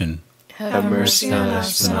passion, Have mercy on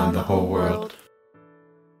us and on the whole world.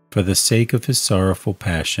 for the sake of his sorrowful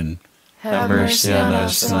passion, Have mercy on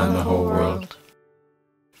us and on the whole world.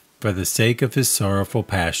 for the sake of his sorrowful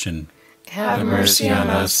passion, Have mercy on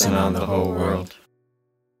us and on the whole world.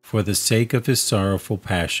 for the sake of his sorrowful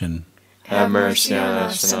passion, Have mercy on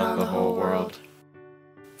us and on the whole world.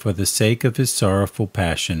 for the sake of his sorrowful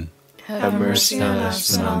passion, Have mercy on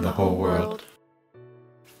us and on the whole world.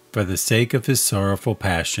 for the sake of his sorrowful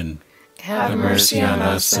passion, Have mercy on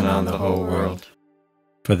us and on the whole world.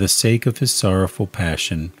 for the sake of his sorrowful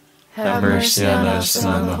passion, Have mercy on us and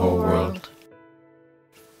on the whole world.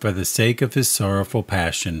 for the sake of his sorrowful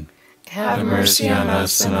passion, Have mercy on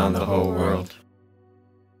us and on the whole world.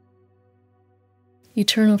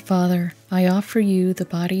 Eternal Father, I offer you the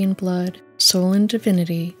body and blood, soul and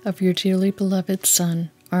divinity of your dearly beloved Son,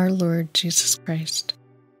 our Lord Jesus Christ,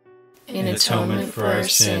 In atonement for our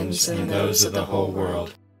sins and those of the whole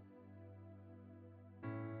world.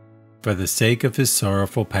 for the sake of his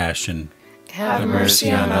sorrowful passion, Have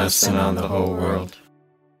mercy on us and on the whole world.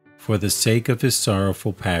 for the sake of his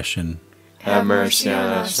sorrowful passion, Have mercy on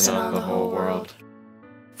us and on the whole world.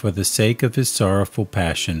 for the sake of his sorrowful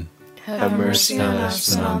passion, Have mercy on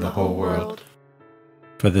us and on the whole world.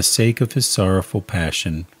 for the sake of his sorrowful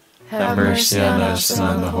passion, Have mercy on us and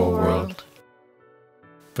on the whole world.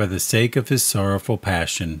 for the sake of his sorrowful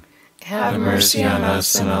passion, Have mercy on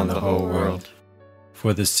us and on the whole world.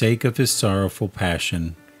 for the sake of his sorrowful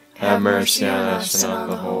passion, Have mercy on us and on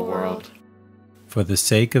the whole world. for the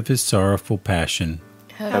sake of his sorrowful passion,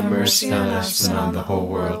 Have mercy on us and on the whole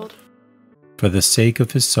world. for the sake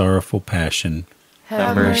of his sorrowful passion,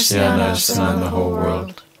 Have mercy on us and on the whole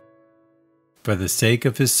world. for the sake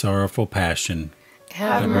of his sorrowful passion,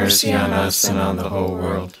 Have mercy on us and on the whole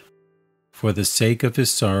world. for the sake of his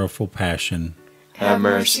sorrowful passion, Have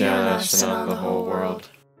mercy on us and on the whole world.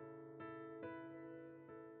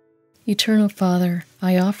 Eternal Father,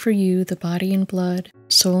 I offer you the body and blood,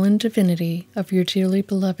 soul and divinity of your dearly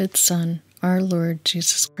beloved Son, our Lord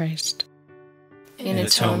Jesus Christ, In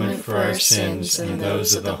atonement for our sins and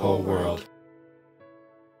those of the whole world.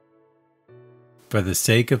 for the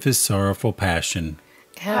sake of his sorrowful passion,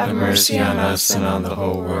 Have mercy on us and on the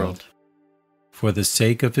whole world. for the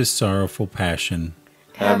sake of his sorrowful passion,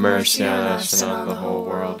 Have mercy on us and on the whole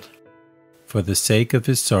world. for the sake of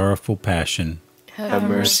his sorrowful passion, Have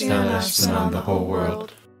mercy on us and on the whole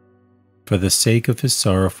world. for the sake of his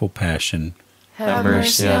sorrowful passion, Have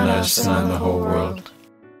mercy on us and on the whole world.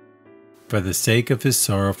 for the sake of his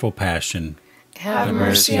sorrowful passion, Have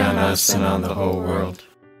mercy on us and on the whole world.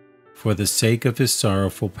 for the sake of his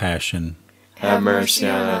sorrowful passion, Have mercy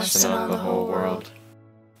on us and on the whole world.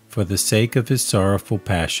 for the sake of his sorrowful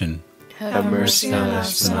passion, Have mercy on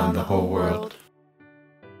us and on the whole world.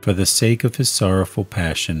 for the sake of his sorrowful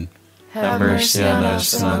passion, Have mercy on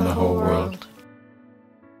us and on the whole world.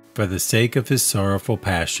 for the sake of his sorrowful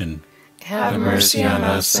passion, Have mercy on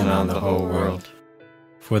us and on the whole world.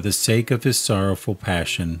 for the sake of his sorrowful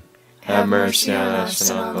passion, Have mercy on us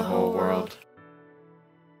and on the whole world.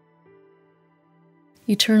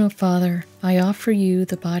 Eternal Father, I offer you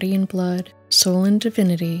the body and blood, soul and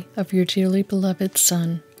divinity of your dearly beloved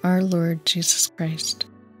Son, our Lord Jesus Christ,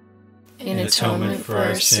 In atonement for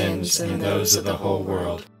our sins and those of the whole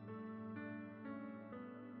world.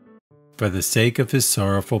 for the sake of his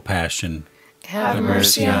sorrowful passion, Have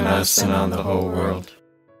mercy on us and on the whole world.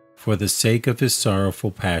 for the sake of his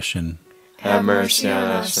sorrowful passion, Have mercy on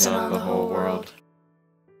us and on the whole world.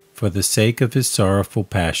 for the sake of his sorrowful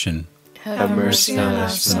passion, Have mercy on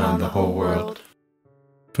us and on the whole world.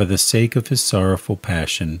 for the sake of his sorrowful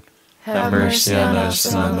passion, Have mercy on us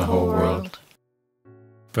and on the whole world.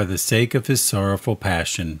 for the sake of his sorrowful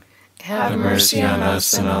passion, Have mercy on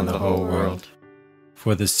us and on the whole world.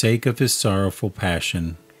 for the sake of his sorrowful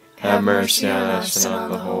passion, Have mercy on us and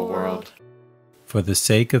on the whole world. for the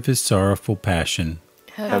sake of his sorrowful passion,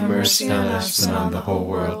 Have mercy on us and on the whole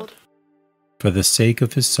world. for the sake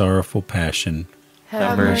of his sorrowful passion,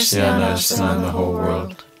 Have mercy on us and on the whole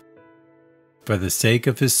world. for the sake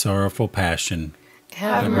of his sorrowful passion,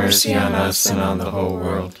 Have mercy on us and on the whole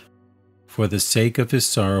world. for the sake of his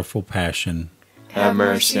sorrowful passion, Have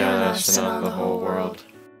mercy on us and on the whole world.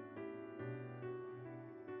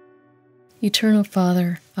 Eternal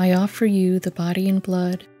Father, I offer you the body and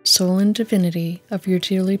blood, soul and divinity of your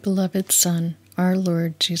dearly beloved Son, our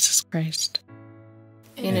Lord Jesus Christ,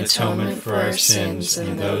 In atonement for our sins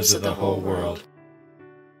and those of the whole world.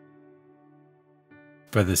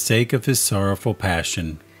 For the sake of his sorrowful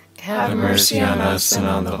passion, have mercy on us and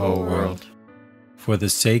on the whole world. for the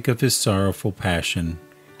sake of his sorrowful passion,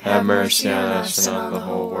 Have mercy on us and on the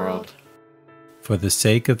whole world. for the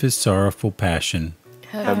sake of his sorrowful passion,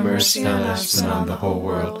 Have mercy on us and on the whole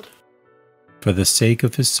world. for the sake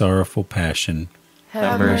of his sorrowful passion,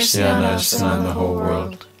 Have mercy on us and on the whole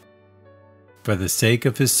world. for the sake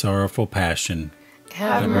of his sorrowful passion,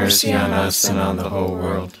 Have mercy on us and on the whole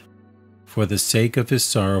world. for the sake of his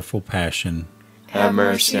sorrowful passion, Have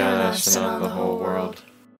mercy on us and on the whole world.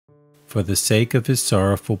 for the sake of his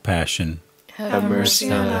sorrowful passion, Have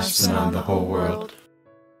mercy on us and on the whole world.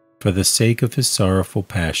 for the sake of his sorrowful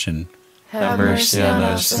passion, Have mercy on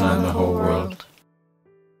us and on the whole world.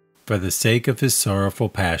 for the sake of his sorrowful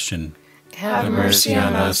passion, Have mercy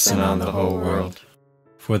on us and on the whole world.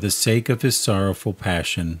 for the sake of his sorrowful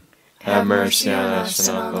passion, Have mercy on us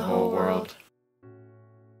and on the whole world.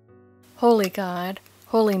 Holy God,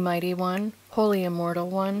 Holy Mighty One, Holy Immortal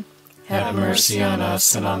One, Have mercy on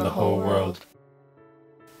us and on the whole world.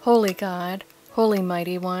 Holy God, Holy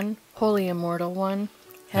Mighty One, Holy Immortal One,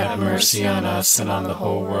 Have mercy on us and on the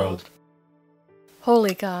whole world.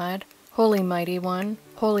 Holy God, Holy Mighty One,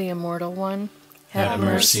 Holy Immortal One, Have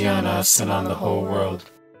mercy on us and on the whole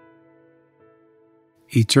world.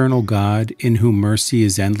 Eternal God, in whom mercy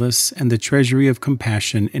is endless and the treasury of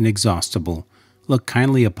compassion inexhaustible, look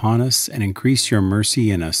kindly upon us and increase your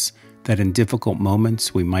mercy in us, that in difficult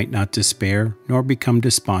moments we might not despair nor become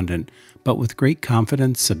despondent, but with great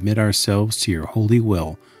confidence submit ourselves to your holy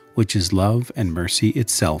will, which is love and mercy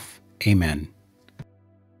itself. Amen.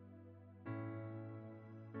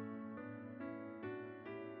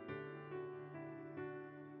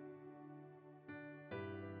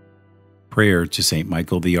 Prayer to St.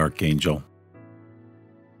 Michael the Archangel.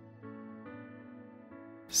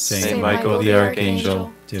 Saint Michael the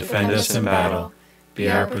Archangel, defend us in battle. Be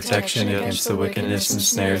our protection against the wickedness and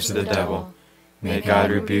snares of the devil. May God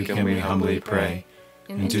rebuke him, we humbly pray.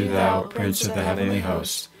 And do thou, Prince of the heavenly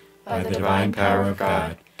host, by the divine power of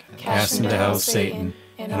God, cast into hell Satan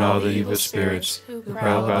and all the evil spirits who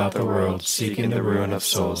prowl about the world, seeking the ruin of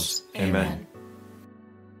souls. Amen.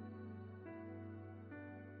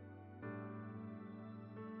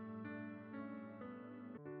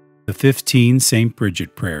 The 15 St.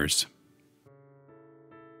 Bridget Prayers.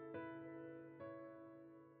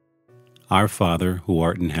 Our Father, who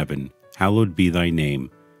art in heaven, hallowed be thy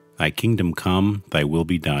name. Thy kingdom come, thy will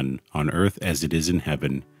be done, on earth as it is in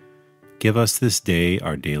heaven. Give us this day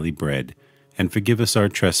our daily bread, and forgive us our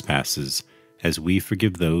trespasses, as we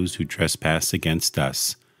forgive those who trespass against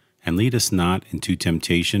us. And lead us not into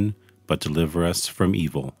temptation, but deliver us from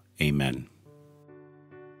evil. Amen.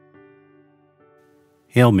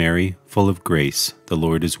 Hail Mary, full of grace, the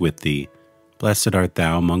Lord is with thee. Blessed art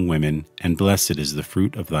thou among women, and blessed is the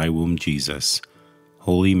fruit of thy womb, Jesus.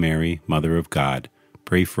 Holy Mary, Mother of God,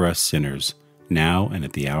 pray for us sinners, now and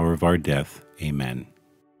at the hour of our death. Amen.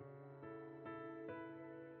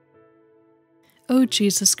 O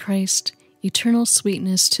Jesus Christ, eternal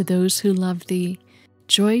sweetness to those who love thee,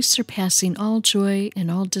 joy surpassing all joy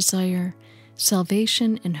and all desire,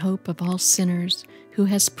 salvation and hope of all sinners, who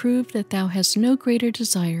has proved that thou hast no greater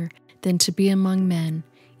desire than to be among men,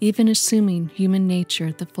 even assuming human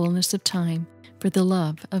nature the fullness of time for the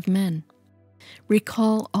love of men.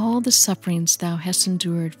 Recall all the sufferings thou hast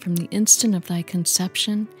endured from the instant of thy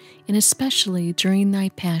conception, and especially during thy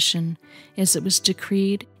passion, as it was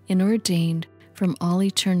decreed and ordained from all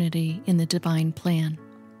eternity in the divine plan.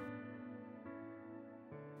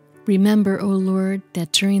 Remember, O Lord,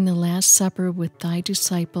 that during the Last Supper with thy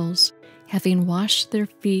disciples, having washed their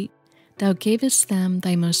feet, thou gavest them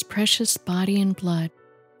thy most precious body and blood,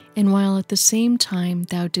 and while at the same time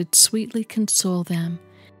thou didst sweetly console them,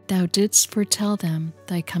 thou didst foretell them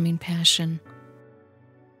thy coming passion.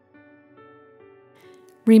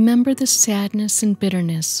 Remember the sadness and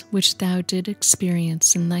bitterness which thou didst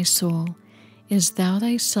experience in thy soul, as thou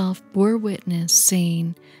thyself bore witness,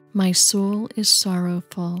 saying, My soul is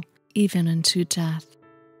sorrowful, even unto death.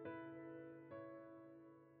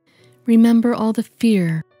 Remember all the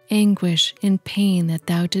fear, anguish, and pain that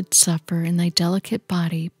thou didst suffer in thy delicate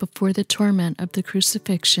body before the torment of the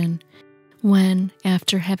crucifixion, when,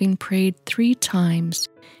 after having prayed 3 times,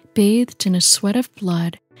 bathed in a sweat of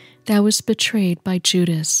blood, thou wast betrayed by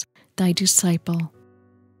Judas, thy disciple.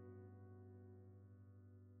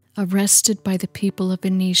 Arrested by the people of a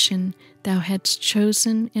nation thou hadst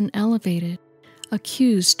chosen and elevated,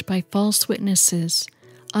 accused by false witnesses,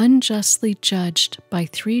 unjustly judged by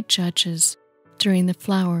 3 judges during the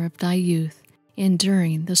flower of thy youth and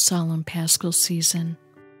during the solemn Paschal season.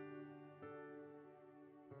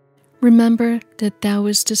 Remember that thou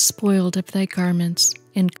wast despoiled of thy garments,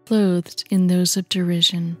 and clothed in those of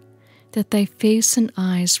derision, that thy face and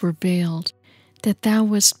eyes were veiled, that thou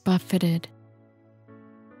wast buffeted,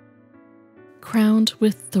 crowned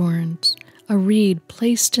with thorns, a reed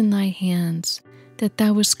placed in thy hands, that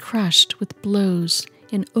thou wast crushed with blows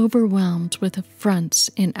and overwhelmed with affronts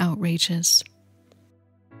and outrages.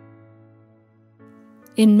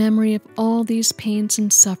 In memory of all these pains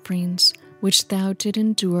and sufferings which thou did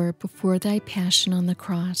endure before thy passion on the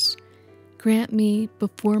cross, grant me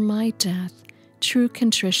before my death true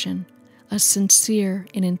contrition, a sincere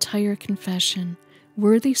and entire confession,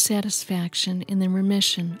 worthy satisfaction in the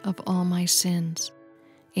remission of all my sins.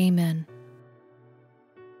 Amen.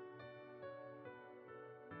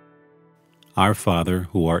 Our Father,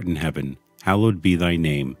 who art in heaven, hallowed be thy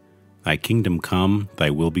name. Thy kingdom come, thy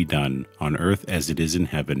will be done, on earth as it is in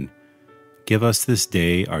heaven. Give us this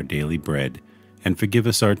day our daily bread, and forgive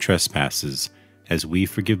us our trespasses, as we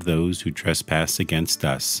forgive those who trespass against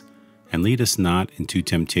us. And lead us not into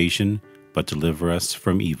temptation, but deliver us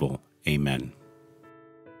from evil. Amen.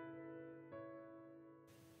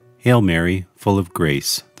 Hail Mary, full of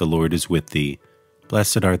grace, the Lord is with thee.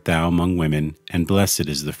 Blessed art thou among women, and blessed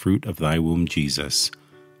is the fruit of thy womb, Jesus.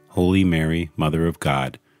 Holy Mary, Mother of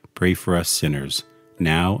God, pray for us sinners,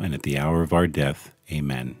 now and at the hour of our death.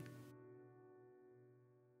 Amen.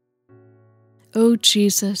 O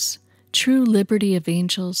Jesus, true liberty of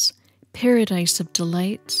angels, paradise of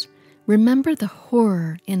delights, remember the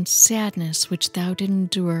horror and sadness which thou didst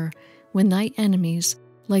endure when thy enemies,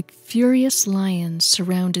 like furious lions,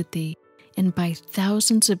 surrounded thee, and by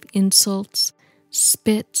thousands of insults,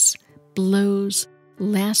 spits, blows,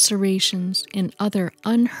 lacerations, and other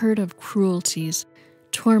unheard-of cruelties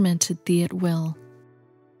tormented thee at will.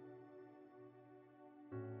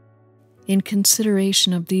 In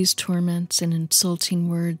consideration of these torments and insulting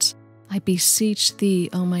words, I beseech thee,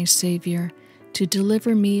 O my Savior, to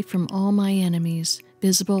deliver me from all my enemies,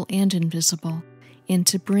 visible and invisible, and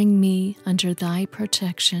to bring me under thy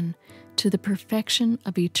protection to the perfection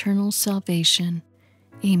of eternal salvation.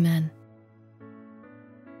 Amen.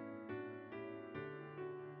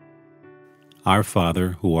 Our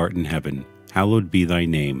Father, who art in heaven, hallowed be thy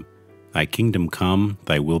name. Thy kingdom come,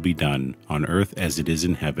 thy will be done, on earth as it is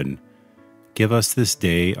in heaven. Give us this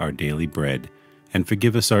day our daily bread, and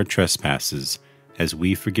forgive us our trespasses, as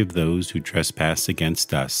we forgive those who trespass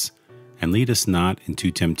against us. And lead us not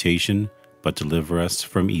into temptation, but deliver us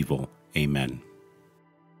from evil. Amen.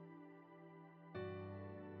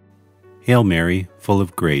 Hail Mary, full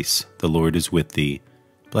of grace, the Lord is with thee.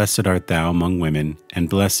 Blessed art thou among women, and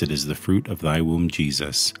blessed is the fruit of thy womb,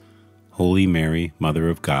 Jesus. Holy Mary, Mother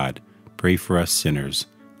of God, pray for us sinners,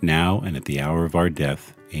 now and at the hour of our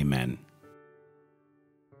death. Amen.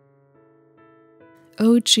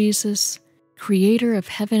 O Jesus, Creator of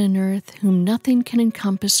heaven and earth, whom nothing can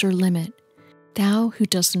encompass or limit, thou who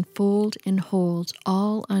dost enfold and hold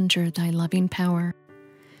all under thy loving power,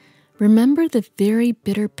 remember the very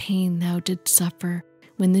bitter pain thou didst suffer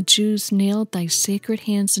when the Jews nailed thy sacred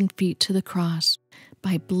hands and feet to the cross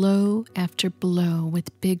by blow after blow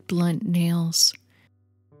with big blunt nails.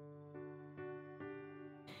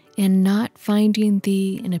 And not finding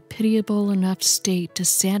thee in a pitiable enough state to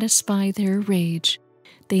satisfy their rage,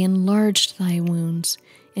 they enlarged thy wounds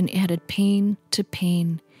and added pain to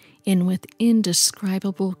pain, and with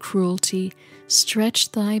indescribable cruelty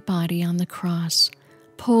stretched thy body on the cross,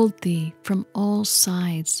 pulled thee from all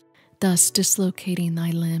sides, thus dislocating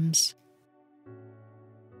thy limbs.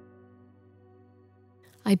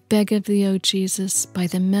 I beg of thee, O Jesus, by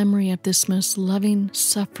the memory of this most loving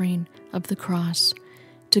suffering of the cross,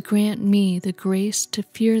 to grant me the grace to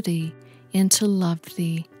fear thee and to love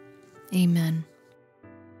thee. Amen.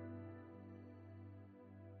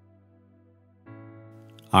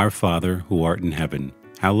 Our Father, who art in heaven,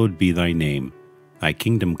 hallowed be thy name. Thy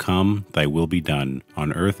kingdom come, thy will be done,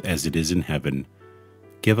 on earth as it is in heaven.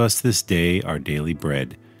 Give us this day our daily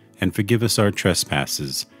bread, and forgive us our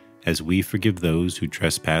trespasses, as we forgive those who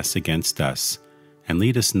trespass against us. And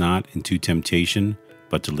lead us not into temptation,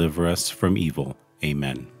 but deliver us from evil.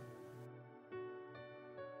 Amen.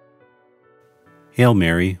 Hail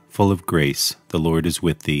Mary, full of grace, the Lord is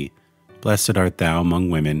with thee. Blessed art thou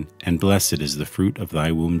among women, and blessed is the fruit of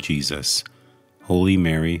thy womb, Jesus. Holy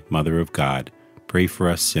Mary, Mother of God, pray for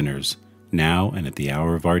us sinners, now and at the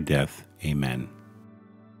hour of our death. Amen.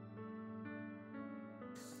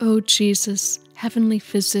 O Jesus, heavenly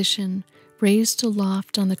physician, raised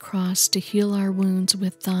aloft on the cross to heal our wounds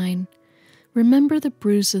with thine, remember the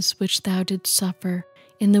bruises which thou didst suffer,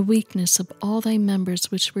 in the weakness of all thy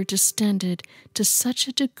members, which were distended to such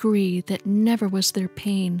a degree that never was there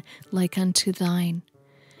pain like unto thine.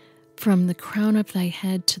 From the crown of thy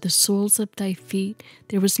head to the soles of thy feet,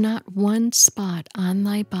 there was not one spot on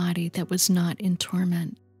thy body that was not in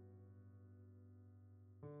torment.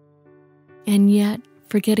 And yet,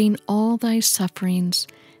 forgetting all thy sufferings,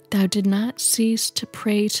 thou did not cease to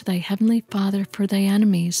pray to thy heavenly Father for thy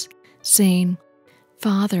enemies, saying,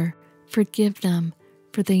 Father, forgive them,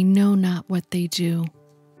 for they know not what they do.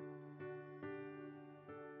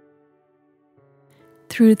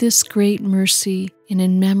 Through this great mercy and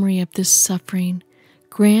in memory of this suffering,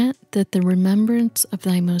 grant that the remembrance of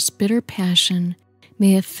thy most bitter passion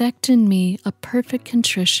may effect in me a perfect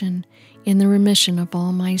contrition in the remission of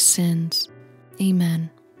all my sins. Amen.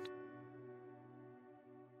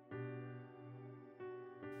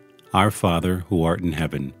 Our Father, who art in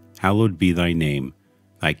heaven, hallowed be thy name.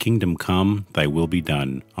 Thy kingdom come, thy will be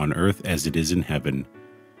done, on earth as it is in heaven.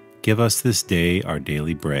 Give us this day our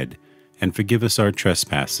daily bread, and forgive us our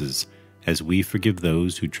trespasses, as we forgive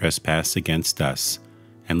those who trespass against us.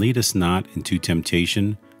 And lead us not into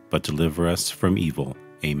temptation, but deliver us from evil.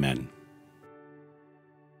 Amen.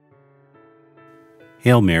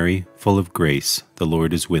 Hail Mary, full of grace, the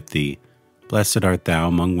Lord is with thee. Blessed art thou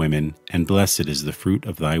among women, and blessed is the fruit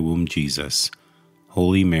of thy womb, Jesus.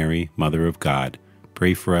 Holy Mary, Mother of God,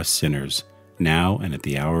 pray for us sinners, now and at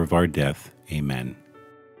the hour of our death. Amen.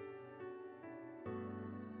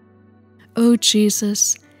 O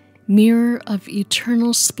Jesus, mirror of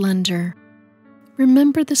eternal splendor,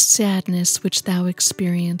 remember the sadness which thou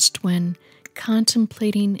experienced when,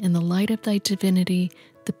 contemplating in the light of thy divinity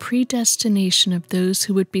the predestination of those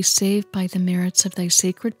who would be saved by the merits of thy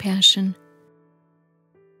sacred passion,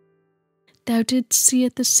 thou didst see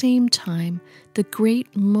at the same time the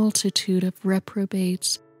great multitude of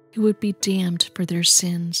reprobates who would be damned for their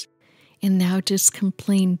sins, and thou didst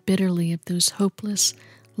complain bitterly of those hopeless,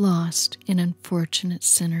 lost, and unfortunate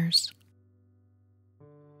sinners.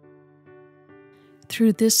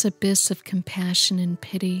 Through this abyss of compassion and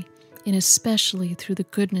pity, and especially through the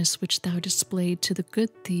goodness which thou displayed to the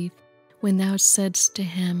good thief, when thou saidst to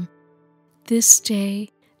him, This day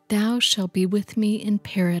thou shalt be with me in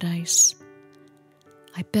paradise,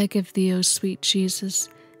 I beg of thee, O sweet Jesus,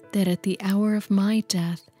 that at the hour of my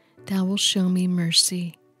death thou wilt show me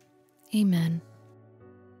mercy. Amen.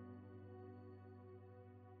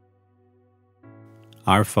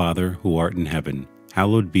 Our Father, who art in heaven,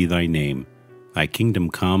 hallowed be thy name. Thy kingdom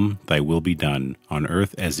come, thy will be done, on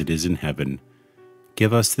earth as it is in heaven.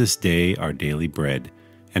 Give us this day our daily bread,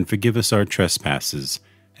 and forgive us our trespasses,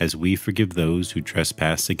 as we forgive those who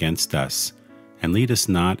trespass against us. And lead us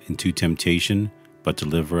not into temptation, but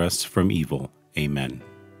deliver us from evil. Amen.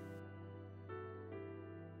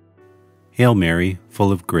 Hail Mary,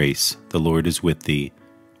 full of grace, the Lord is with thee.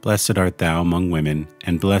 Blessed art thou among women,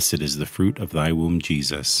 and blessed is the fruit of thy womb,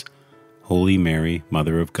 Jesus. Holy Mary,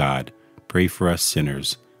 Mother of God, pray for us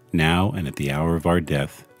sinners, now and at the hour of our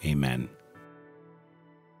death. Amen.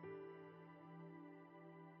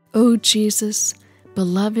 O Jesus,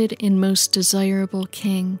 beloved and most desirable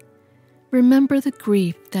King, remember the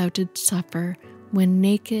grief thou didst suffer when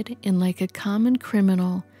naked and like a common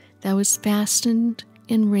criminal thou wast fastened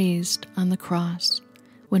and raised on the cross,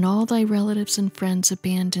 when all thy relatives and friends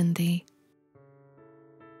abandoned thee.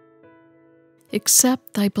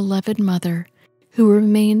 Except thy beloved mother, who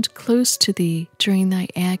remained close to thee during thy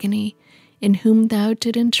agony, and whom thou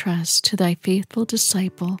did entrust to thy faithful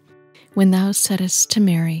disciple, when thou saidst to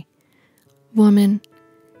Mary, Woman,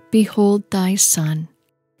 behold thy son,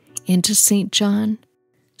 and to St. John,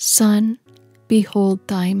 Son, behold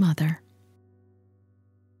thy mother.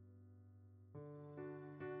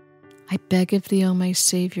 I beg of thee, O my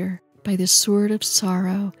Savior, by the sword of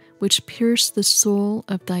sorrow which pierced the soul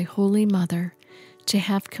of thy holy mother, to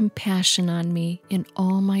have compassion on me in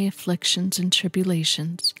all my afflictions and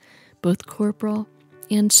tribulations, both corporal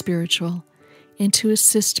and spiritual, and to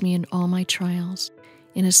assist me in all my trials,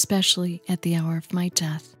 and especially at the hour of my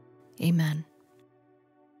death. Amen.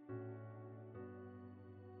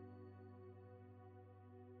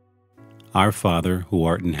 Our Father, who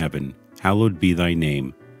art in heaven, hallowed be thy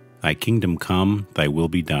name. Thy kingdom come, thy will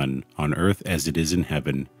be done, on earth as it is in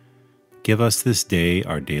heaven. Give us this day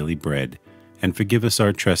our daily bread, and forgive us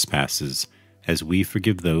our trespasses, as we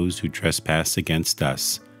forgive those who trespass against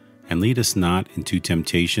us. And lead us not into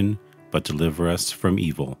temptation, but deliver us from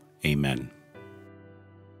evil. Amen.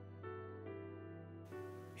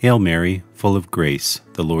 Hail Mary, full of grace,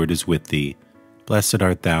 the Lord is with thee. Blessed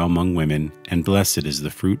art thou among women, and blessed is the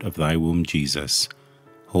fruit of thy womb, Jesus.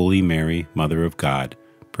 Holy Mary, Mother of God,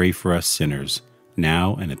 pray for us sinners,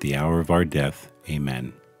 now and at the hour of our death.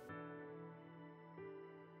 Amen.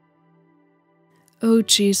 O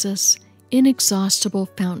Jesus, inexhaustible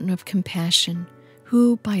fountain of compassion,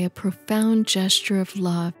 who by a profound gesture of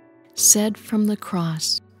love said from the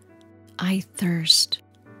cross, I thirst,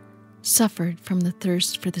 suffered from the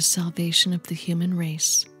thirst for the salvation of the human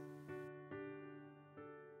race.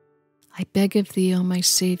 I beg of thee, O my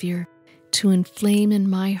Savior, to inflame in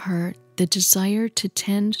my heart the desire to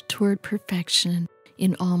tend toward perfection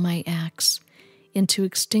in all my acts, and to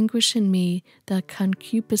extinguish in me the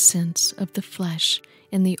concupiscence of the flesh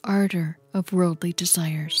and the ardor of worldly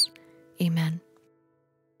desires. Amen.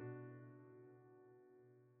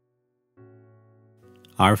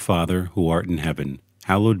 Our Father, who art in heaven,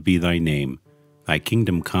 hallowed be thy name. Thy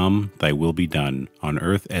kingdom come, thy will be done, on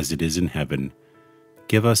earth as it is in heaven.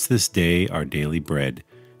 Give us this day our daily bread,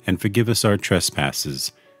 and forgive us our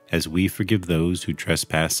trespasses, as we forgive those who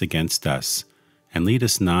trespass against us. And lead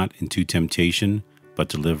us not into temptation, but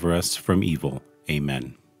deliver us from evil.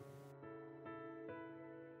 Amen.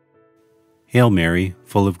 Hail Mary,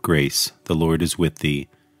 full of grace, the Lord is with thee.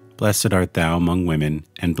 Blessed art thou among women,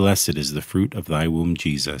 and blessed is the fruit of thy womb,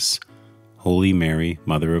 Jesus. Holy Mary,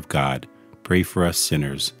 Mother of God, pray for us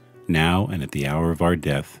sinners, now and at the hour of our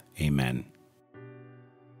death. Amen.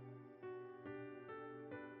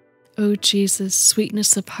 O Jesus,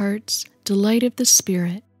 sweetness of hearts, delight of the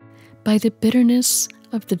Spirit, by the bitterness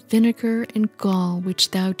of the vinegar and gall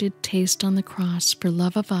which thou didst taste on the cross for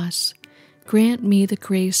love of us, grant me the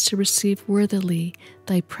grace to receive worthily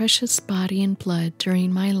thy precious body and blood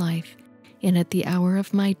during my life and at the hour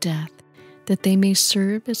of my death, that they may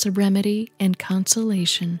serve as a remedy and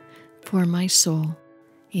consolation for my soul.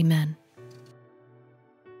 Amen.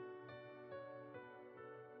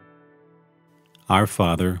 Our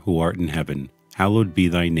Father, who art in heaven, hallowed be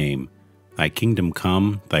thy name. Thy kingdom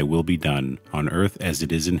come, thy will be done, on earth as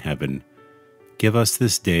it is in heaven. Give us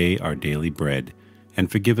this day our daily bread,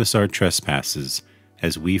 and forgive us our trespasses,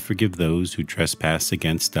 as we forgive those who trespass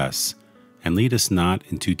against us. And lead us not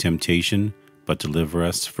into temptation, but deliver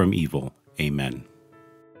us from evil. Amen.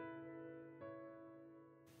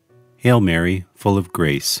 Hail Mary, full of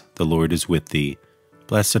grace, the Lord is with thee.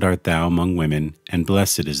 Blessed art thou among women, and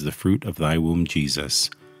blessed is the fruit of thy womb, Jesus.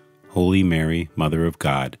 Holy Mary, Mother of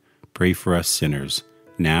God, pray for us sinners,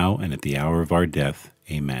 now and at the hour of our death.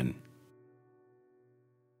 Amen.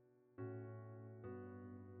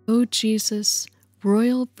 O Jesus,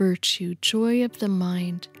 royal virtue, joy of the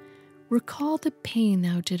mind, recall the pain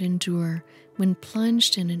thou did endure when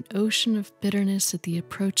plunged in an ocean of bitterness at the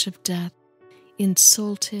approach of death.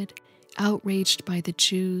 Insulted, outraged by the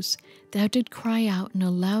Jews, thou did cry out in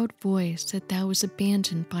a loud voice that thou was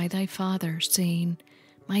abandoned by thy Father, saying,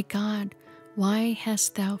 My God, why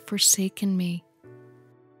hast thou forsaken me?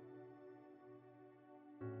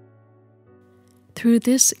 Through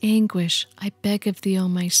this anguish I beg of thee, O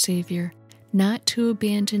my Savior, not to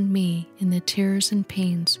abandon me in the terrors and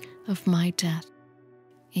pains of my death.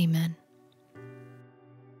 Amen.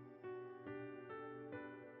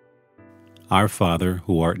 Our Father,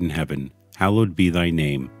 who art in heaven, hallowed be thy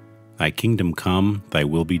name. Thy kingdom come, thy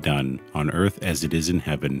will be done, on earth as it is in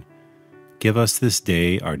heaven. Give us this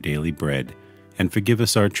day our daily bread, and forgive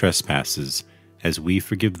us our trespasses, as we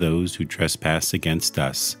forgive those who trespass against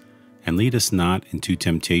us. And lead us not into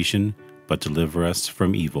temptation, but deliver us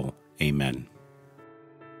from evil. Amen.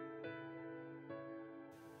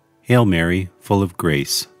 Hail Mary, full of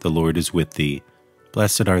grace, the Lord is with thee.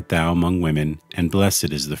 Blessed art thou among women, and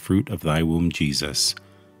blessed is the fruit of thy womb, Jesus.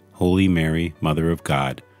 Holy Mary, Mother of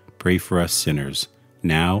God, pray for us sinners,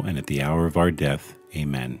 now and at the hour of our death.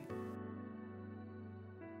 Amen.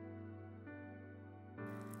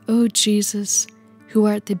 O Jesus, who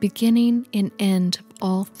art the beginning and end of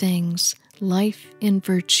all things, life and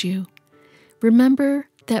virtue, remember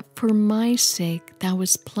that for my sake thou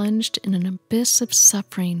wast plunged in an abyss of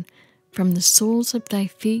suffering from the soles of thy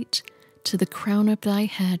feet to the crown of thy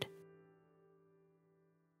head.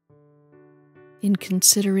 In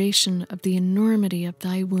consideration of the enormity of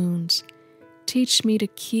thy wounds, teach me to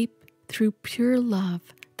keep through pure love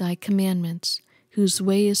thy commandments, whose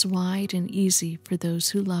way is wide and easy for those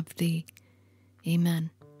who love thee. Amen.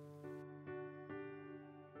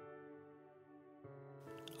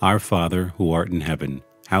 Our Father, who art in heaven,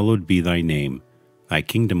 hallowed be thy name. Thy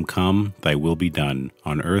kingdom come, thy will be done,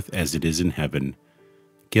 on earth as it is in heaven.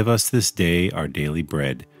 Give us this day our daily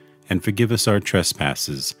bread, and forgive us our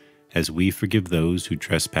trespasses, as we forgive those who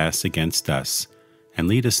trespass against us. And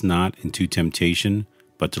lead us not into temptation,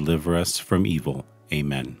 but deliver us from evil.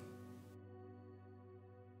 Amen.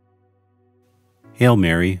 Hail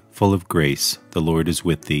Mary, full of grace, the Lord is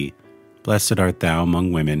with thee. Blessed art thou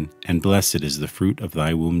among women, and blessed is the fruit of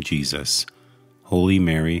thy womb, Jesus. Holy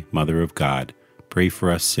Mary, Mother of God, pray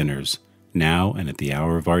for us sinners, now and at the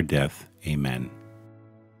hour of our death. Amen.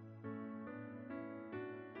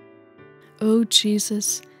 O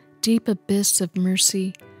Jesus, deep abyss of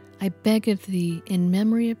mercy, I beg of thee, in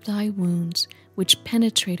memory of thy wounds, which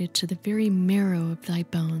penetrated to the very marrow of thy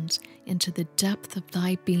bones, and to the depth of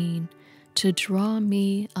thy being, to draw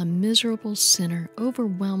me, a miserable sinner,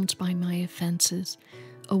 overwhelmed by my offenses,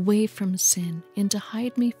 away from sin, and to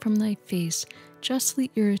hide me from thy face, justly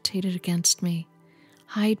irritated against me.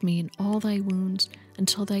 Hide me in all thy wounds,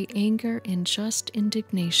 until thy anger and just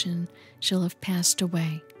indignation shall have passed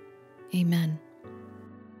away. Amen.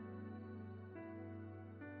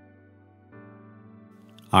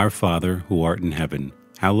 Our Father, who art in heaven,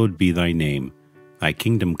 hallowed be thy name. Thy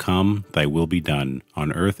kingdom come, thy will be done,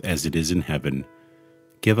 on earth as it is in heaven.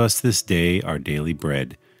 Give us this day our daily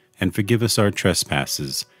bread, and forgive us our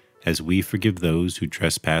trespasses, as we forgive those who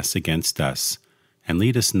trespass against us. And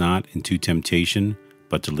lead us not into temptation,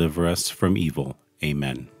 but deliver us from evil.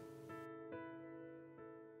 Amen.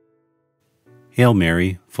 Hail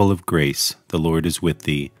Mary, full of grace, the Lord is with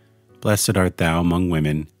thee. Blessed art thou among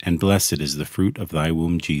women, and blessed is the fruit of thy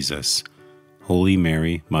womb, Jesus. Holy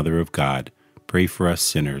Mary, Mother of God, pray for us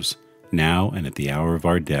sinners, now and at the hour of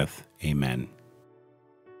our death. Amen.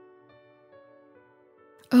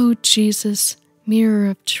 O Jesus, mirror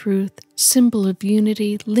of truth, symbol of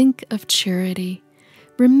unity, link of charity,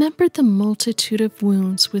 remember the multitude of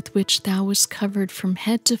wounds with which thou wast covered from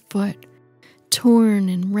head to foot, torn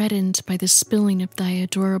and reddened by the spilling of thy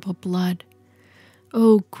adorable blood.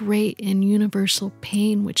 O great and universal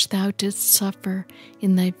pain which thou didst suffer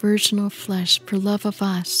in thy virginal flesh for love of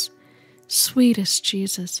us. Sweetest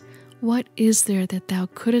Jesus, what is there that thou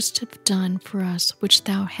couldst have done for us which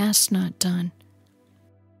thou hast not done?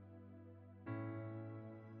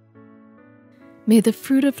 May the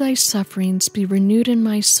fruit of thy sufferings be renewed in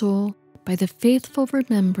my soul by the faithful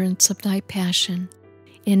remembrance of thy passion,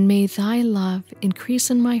 and may thy love increase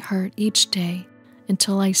in my heart each day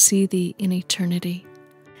until I see thee in eternity.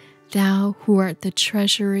 Thou who art the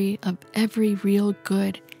treasury of every real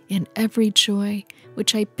good and every joy,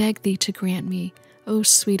 which I beg thee to grant me, O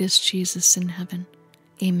sweetest Jesus in heaven.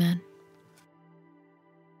 Amen.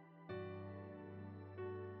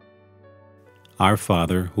 Our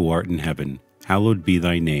Father, who art in heaven, hallowed be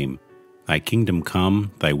thy name. Thy kingdom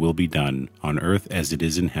come, thy will be done, on earth as it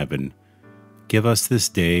is in heaven. Give us this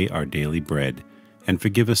day our daily bread, and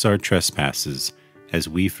forgive us our trespasses, as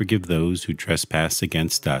we forgive those who trespass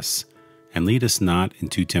against us. And lead us not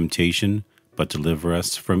into temptation, but deliver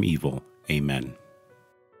us from evil. Amen.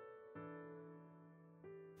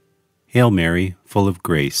 Hail Mary, full of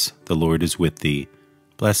grace, the Lord is with thee.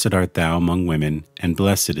 Blessed art thou among women, and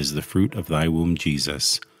blessed is the fruit of thy womb,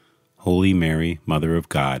 Jesus. Holy Mary, Mother of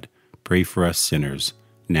God, pray for us sinners,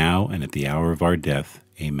 now and at the hour of our death.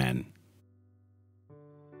 Amen.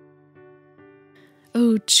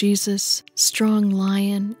 O Jesus, strong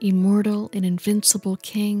lion, immortal and invincible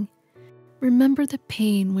King, remember the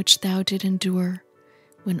pain which thou did endure,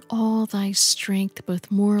 when all thy strength, both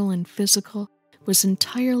moral and physical, was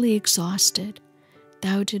entirely exhausted.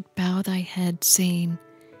 Thou did bow thy head, saying,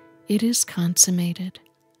 "It is consummated."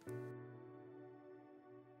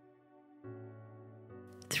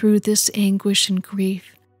 Through this anguish and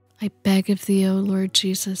grief, I beg of thee, O Lord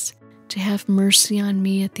Jesus, to have mercy on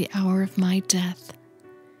me at the hour of my death,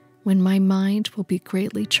 when my mind will be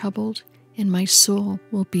greatly troubled and my soul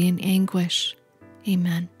will be in anguish.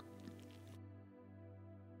 Amen.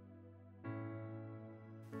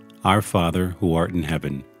 Our Father, who art in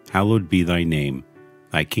heaven, hallowed be thy name.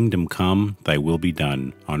 Thy kingdom come, thy will be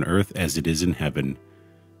done, on earth as it is in heaven.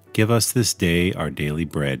 Give us this day our daily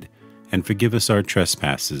bread, and forgive us our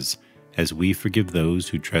trespasses, as we forgive those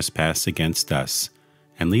who trespass against us.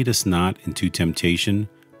 And lead us not into temptation,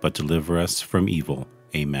 but deliver us from evil.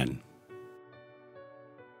 Amen.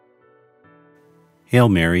 Hail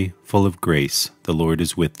Mary, full of grace, the Lord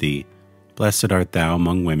is with thee. Blessed art thou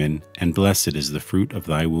among women, and blessed is the fruit of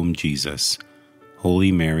thy womb, Jesus.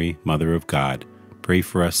 Holy Mary, Mother of God, pray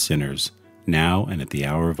for us sinners, now and at the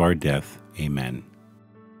hour of our death. Amen.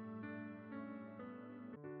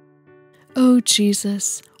 O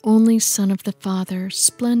Jesus, only Son of the Father,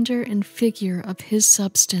 splendor and figure of his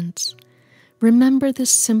substance, remember this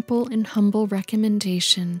simple and humble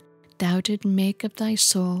recommendation thou did make of thy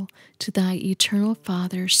soul to thy eternal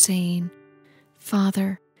Father, saying,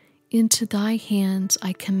 "Father, into thy hands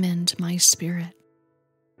I commend my spirit."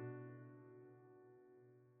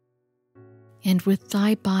 And with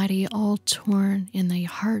thy body all torn and thy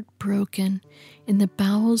heart broken, in the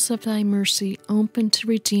bowels of thy mercy open to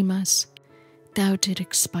redeem us, thou did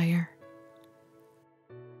expire.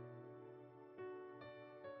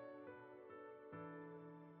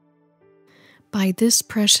 By this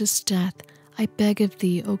precious death, I beg of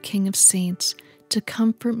thee, O King of Saints, to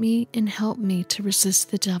comfort me and help me to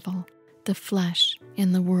resist the devil, the flesh,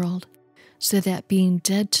 and the world, so that being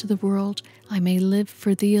dead to the world, I may live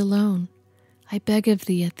for thee alone. I beg of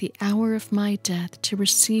thee at the hour of my death to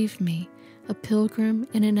receive me, a pilgrim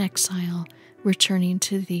and an exile, returning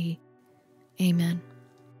to thee. Amen.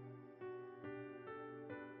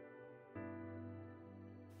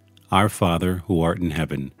 Our Father, who art in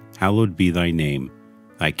heaven, hallowed be thy name.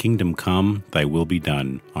 Thy kingdom come, thy will be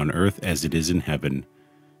done, on earth as it is in heaven.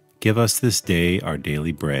 Give us this day our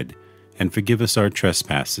daily bread, and forgive us our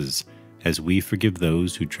trespasses, as we forgive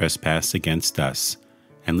those who trespass against us.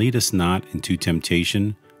 And lead us not into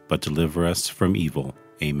temptation, but deliver us from evil.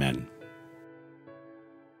 Amen.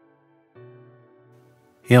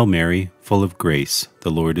 Hail Mary, full of grace,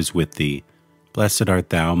 the Lord is with thee. Blessed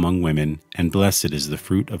art thou among women, and blessed is the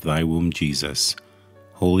fruit of thy womb, Jesus.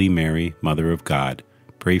 Holy Mary, Mother of God,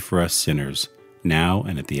 pray for us sinners, now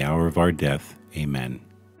and at the hour of our death. Amen.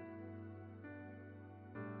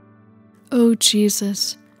 O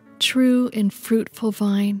Jesus, true and fruitful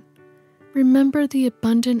vine, remember the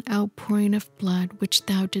abundant outpouring of blood which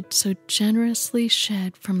thou didst so generously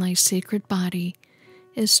shed from thy sacred body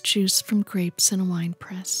as juice from grapes in a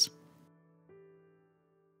winepress.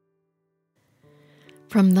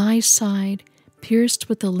 From thy side, pierced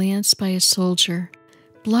with a lance by a soldier,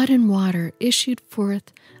 blood and water issued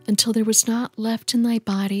forth until there was not left in thy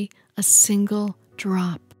body a single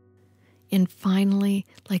drop. And finally,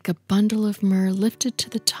 like a bundle of myrrh lifted to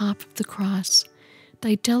the top of the cross,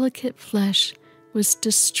 thy delicate flesh was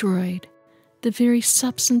destroyed, the very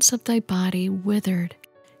substance of thy body withered,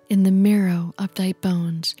 and the marrow of thy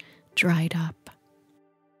bones dried up.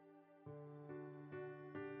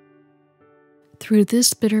 Through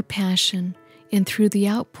this bitter passion, and through the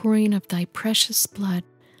outpouring of thy precious blood,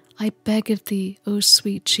 I beg of thee, O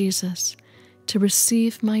sweet Jesus, to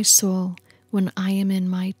receive my soul when I am in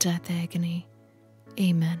my death agony.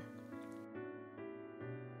 Amen.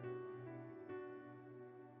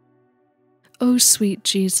 O sweet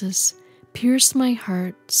Jesus, pierce my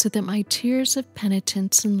heart so that my tears of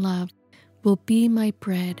penitence and love will be my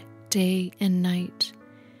bread day and night.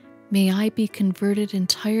 May I be converted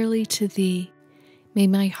entirely to thee. May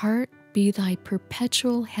my heart be thy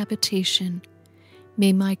perpetual habitation.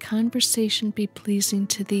 May my conversation be pleasing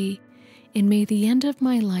to thee, and may the end of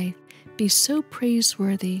my life be so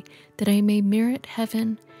praiseworthy that I may merit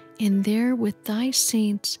heaven, and there with thy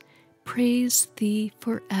saints praise thee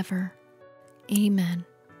forever. Amen.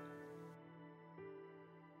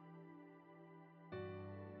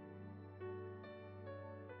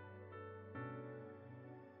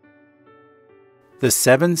 The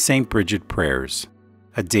 7 St. Bridget Prayers,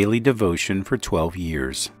 a daily devotion for 12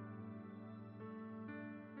 years.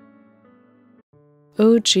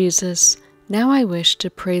 O Jesus, now I wish to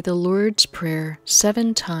pray the Lord's Prayer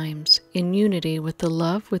 7 times in unity with the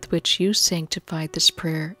love with which you sanctified this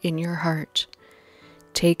prayer in your heart.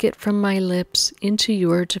 Take it from my lips into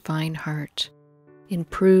your divine heart.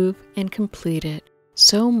 Improve and complete it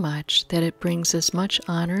so much that it brings as much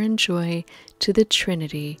honor and joy to the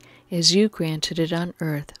Trinity as you granted it on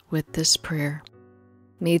earth with this prayer.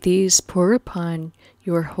 May these pour upon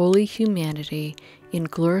your holy humanity in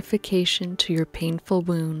glorification to your painful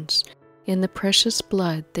wounds, in the precious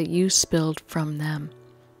blood that you spilled from them.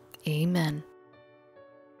 Amen.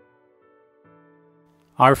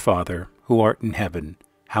 Our Father, who art in heaven,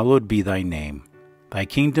 hallowed be thy name. Thy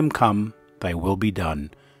kingdom come, thy will be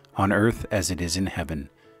done, on earth as it is in heaven.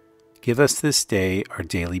 Give us this day our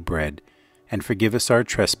daily bread, and forgive us our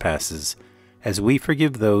trespasses, as we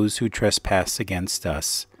forgive those who trespass against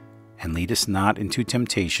us. And lead us not into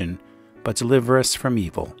temptation, but deliver us from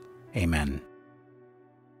evil. Amen.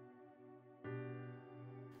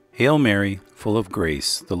 Hail Mary, full of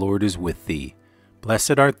grace, the Lord is with thee.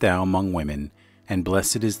 Blessed art thou among women, and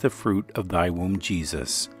blessed is the fruit of thy womb,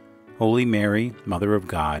 Jesus. Holy Mary, Mother of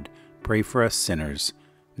God, pray for us sinners,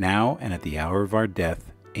 now and at the hour of our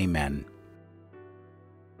death. Amen.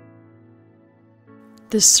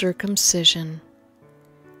 The Circumcision.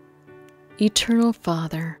 Eternal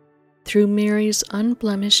Father, through Mary's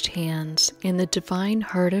unblemished hands and the divine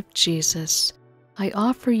heart of Jesus, I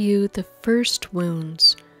offer you the first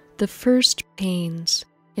wounds, the first pains,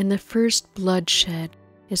 and the first bloodshed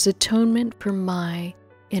as atonement for my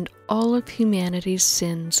and all of humanity's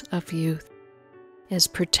sins of youth. as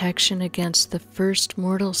protection against the first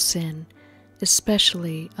mortal sin,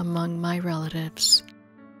 especially among my relatives.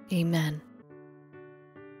 Amen.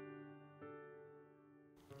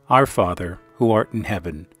 Our Father, who art in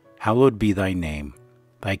heaven, hallowed be thy name.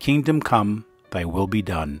 Thy kingdom come, thy will be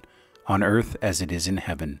done, on earth as it is in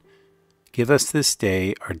heaven. Give us this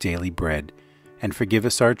day our daily bread, and forgive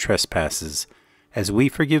us our trespasses, as we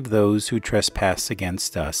forgive those who trespass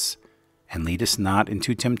against us. And lead us not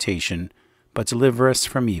into temptation, but deliver us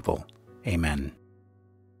from evil. Amen.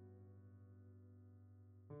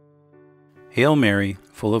 Hail Mary,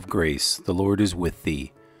 full of grace, the Lord is with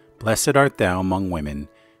thee. Blessed art thou among women,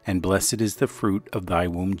 and blessed is the fruit of thy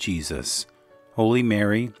womb, Jesus. Holy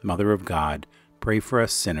Mary, Mother of God, pray for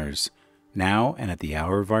us sinners, now and at the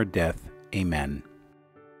hour of our death. Amen.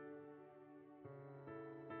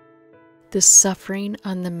 The Suffering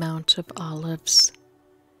on the Mount of Olives.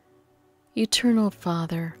 Eternal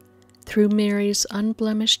Father, through Mary's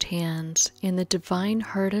unblemished hands in the divine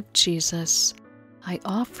heart of Jesus, I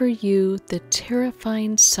offer you the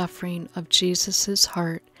terrifying suffering of Jesus'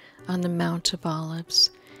 heart on the Mount of Olives,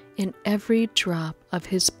 in every drop of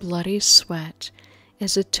his bloody sweat,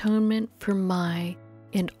 as atonement for my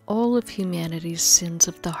and all of humanity's sins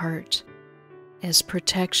of the heart, as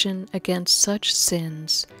protection against such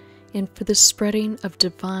sins, and for the spreading of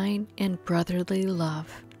divine and brotherly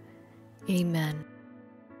love. Amen.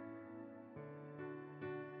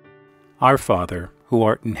 Our Father, who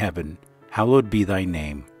art in heaven, hallowed be thy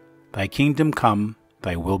name. Thy kingdom come,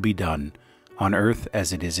 thy will be done, on earth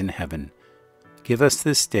as it is in heaven. Give us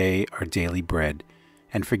this day our daily bread,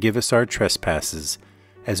 and forgive us our trespasses,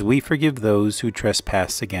 as we forgive those who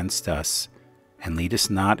trespass against us. And lead us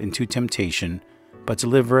not into temptation, but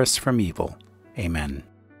deliver us from evil. Amen.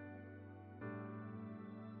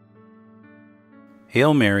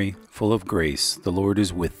 Hail Mary, full of grace, the Lord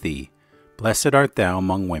is with thee. Blessed art thou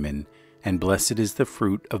among women, and blessed is the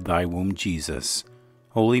fruit of thy womb, Jesus.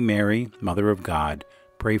 Holy Mary, Mother of God,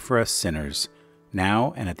 pray for us sinners,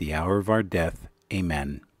 now and at the hour of our death.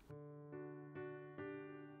 Amen.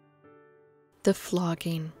 The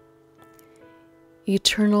Flogging.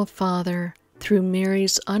 Eternal Father, through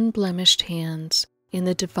Mary's unblemished hands, in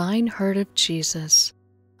the divine heart of Jesus,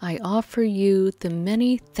 I offer you the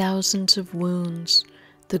many thousands of wounds,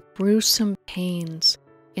 the gruesome pains,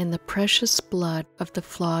 and the precious blood of the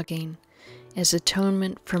flogging, as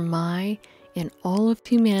atonement for my and all of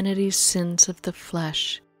humanity's sins of the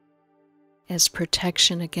flesh, as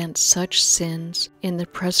protection against such sins and the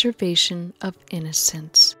preservation of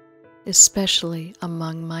innocence, especially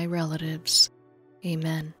among my relatives.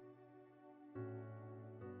 Amen.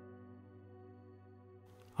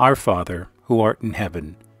 Our Father, who art in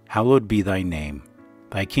heaven, hallowed be thy name.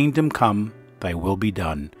 Thy kingdom come, thy will be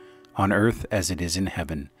done, on earth as it is in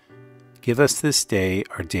heaven. Give us this day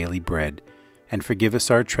our daily bread, and forgive us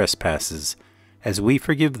our trespasses, as we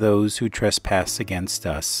forgive those who trespass against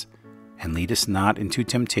us. And lead us not into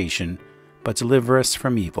temptation, but deliver us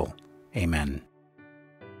from evil. Amen.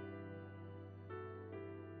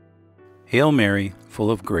 Hail Mary, full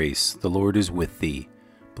of grace, the Lord is with thee.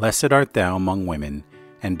 Blessed art thou among women,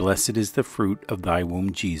 and blessed is the fruit of thy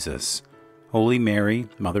womb, Jesus. Holy Mary,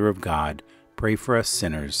 Mother of God, pray for us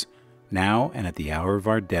sinners, now and at the hour of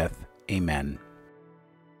our death. Amen.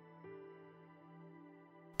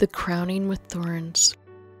 The Crowning with Thorns.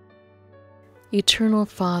 Eternal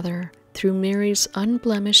Father, through Mary's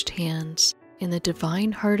unblemished hands, in the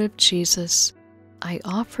divine heart of Jesus, I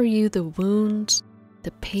offer you the wounds,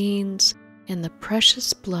 the pains, and the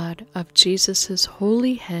precious blood of Jesus'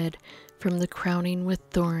 holy head from the crowning with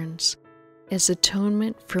thorns, as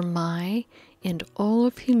atonement for my and all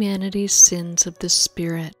of humanity's sins of the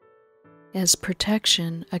Spirit, as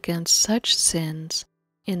protection against such sins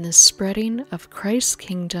in the spreading of Christ's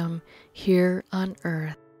kingdom here on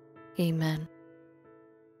earth. Amen.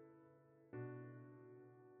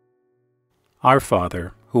 Our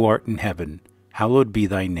Father, who art in heaven, hallowed be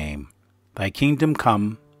thy name. Thy kingdom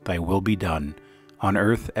come, thy will be done, on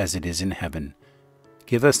earth as it is in heaven.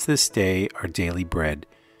 Give us this day our daily bread,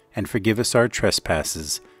 and forgive us our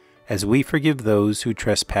trespasses, as we forgive those who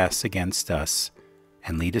trespass against us.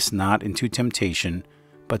 And lead us not into temptation,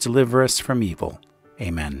 but deliver us from evil.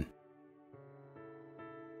 Amen.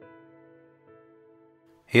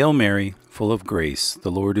 Hail Mary, full of grace,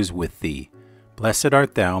 the Lord is with thee. Blessed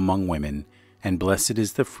art thou among women, and blessed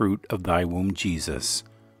is the fruit of thy womb, Jesus.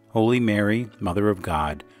 Holy Mary, Mother of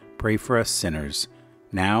God, pray for us sinners,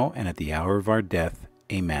 now and at the hour of our death.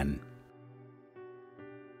 Amen.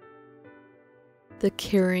 The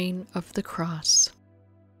Carrying of the Cross.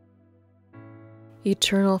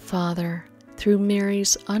 Eternal Father, through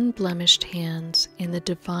Mary's unblemished hands in the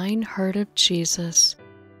divine heart of Jesus,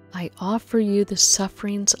 I offer you the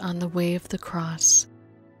sufferings on the way of the cross,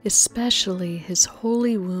 especially his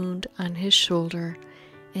holy wound on his shoulder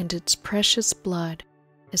and its precious blood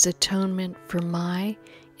as atonement for my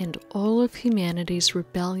and all of humanity's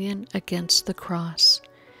rebellion against the cross,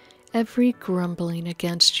 every grumbling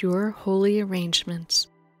against your holy arrangements,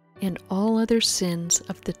 and all other sins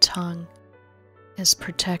of the tongue, as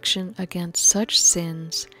protection against such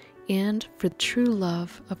sins and for the true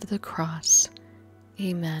love of the cross.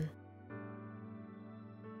 Amen.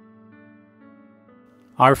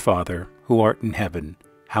 Our Father, who art in heaven,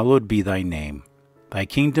 hallowed be thy name. Thy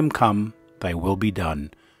kingdom come, thy will be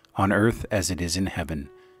done, on earth as it is in heaven.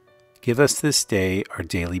 Give us this day our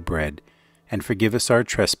daily bread, and forgive us our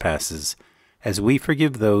trespasses, as we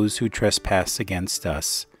forgive those who trespass against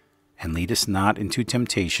us. And lead us not into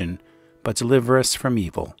temptation, but deliver us from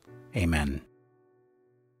evil. Amen.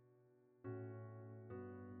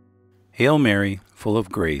 Hail Mary, full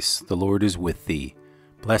of grace, the Lord is with thee.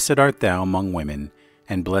 Blessed art thou among women,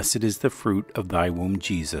 and blessed is the fruit of thy womb,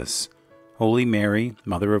 Jesus. Holy Mary,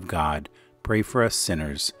 Mother of God, pray for us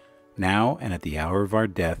sinners, now and at the hour of our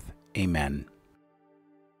death. Amen.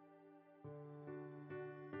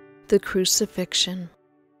 The Crucifixion.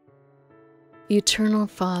 Eternal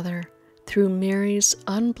Father, through Mary's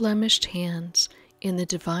unblemished hands in the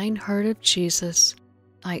divine heart of Jesus,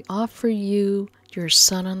 I offer you your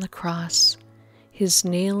Son on the cross, his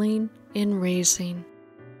nailing and raising,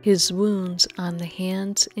 his wounds on the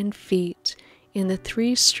hands and feet in the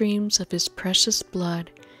 3 streams of his precious blood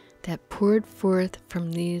that poured forth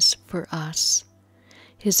from these for us,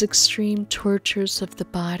 his extreme tortures of the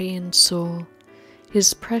body and soul,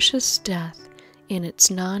 his precious death in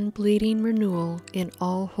its non-bleeding renewal in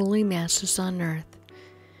all holy masses on earth,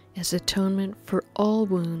 as atonement for all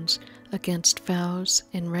wounds against vows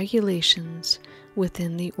and regulations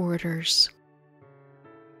within the orders.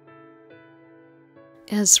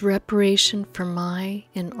 As reparation for my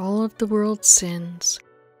and all of the world's sins,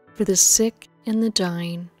 for the sick and the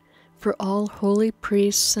dying, for all holy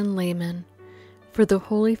priests and laymen, for the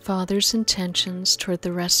Holy Father's intentions toward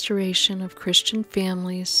the restoration of Christian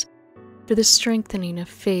families, for the strengthening of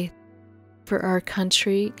faith, for our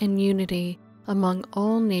country and unity among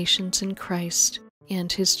all nations in Christ and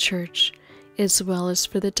his Church, as well as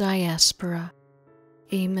for the diaspora.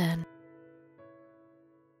 Amen.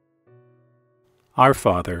 Our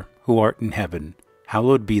Father, who art in heaven,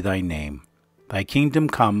 hallowed be thy name. Thy kingdom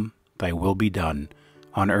come, thy will be done,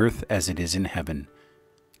 on earth as it is in heaven.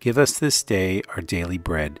 Give us this day our daily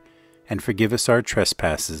bread, and forgive us our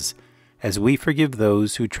trespasses, as we forgive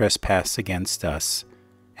those who trespass against us.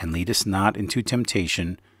 And lead us not into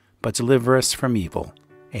temptation, but deliver us from evil.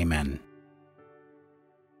 Amen.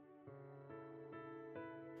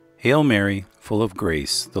 Hail Mary, full of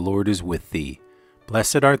grace, the Lord is with thee.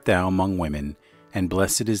 Blessed art thou among women, and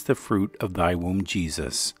blessed is the fruit of thy womb,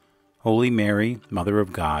 Jesus. Holy Mary, Mother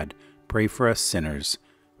of God, pray for us sinners,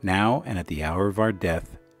 now and at the hour of our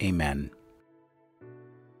death. Amen.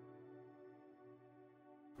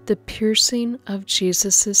 The piercing of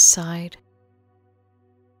Jesus' side.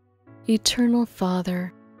 Eternal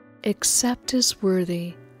Father, accept as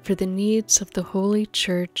worthy for the needs of the Holy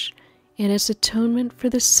Church and as atonement for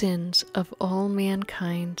the sins of all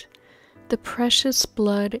mankind, the precious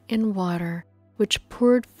blood and water which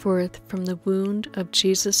poured forth from the wound of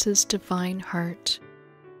Jesus' divine heart.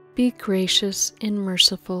 Be gracious and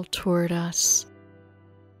merciful toward us.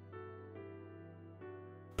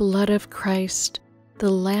 Blood of Christ, the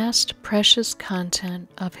last precious content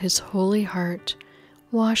of his holy heart,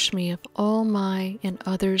 wash me of all my and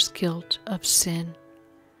others' guilt of sin.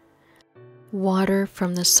 Water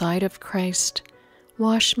from the side of Christ,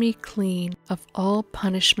 wash me clean of all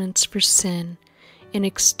punishments for sin, and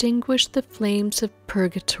extinguish the flames of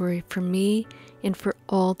purgatory for me and for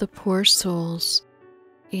all the poor souls.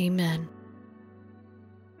 Amen.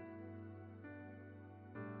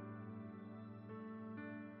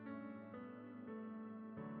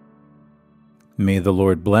 May the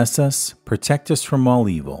Lord bless us, protect us from all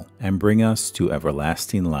evil, and bring us to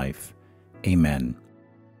everlasting life. Amen.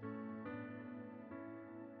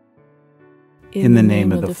 In the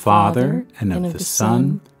name of the Father, and of the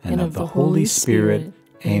Son, and of the Holy Spirit.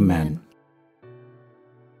 Amen.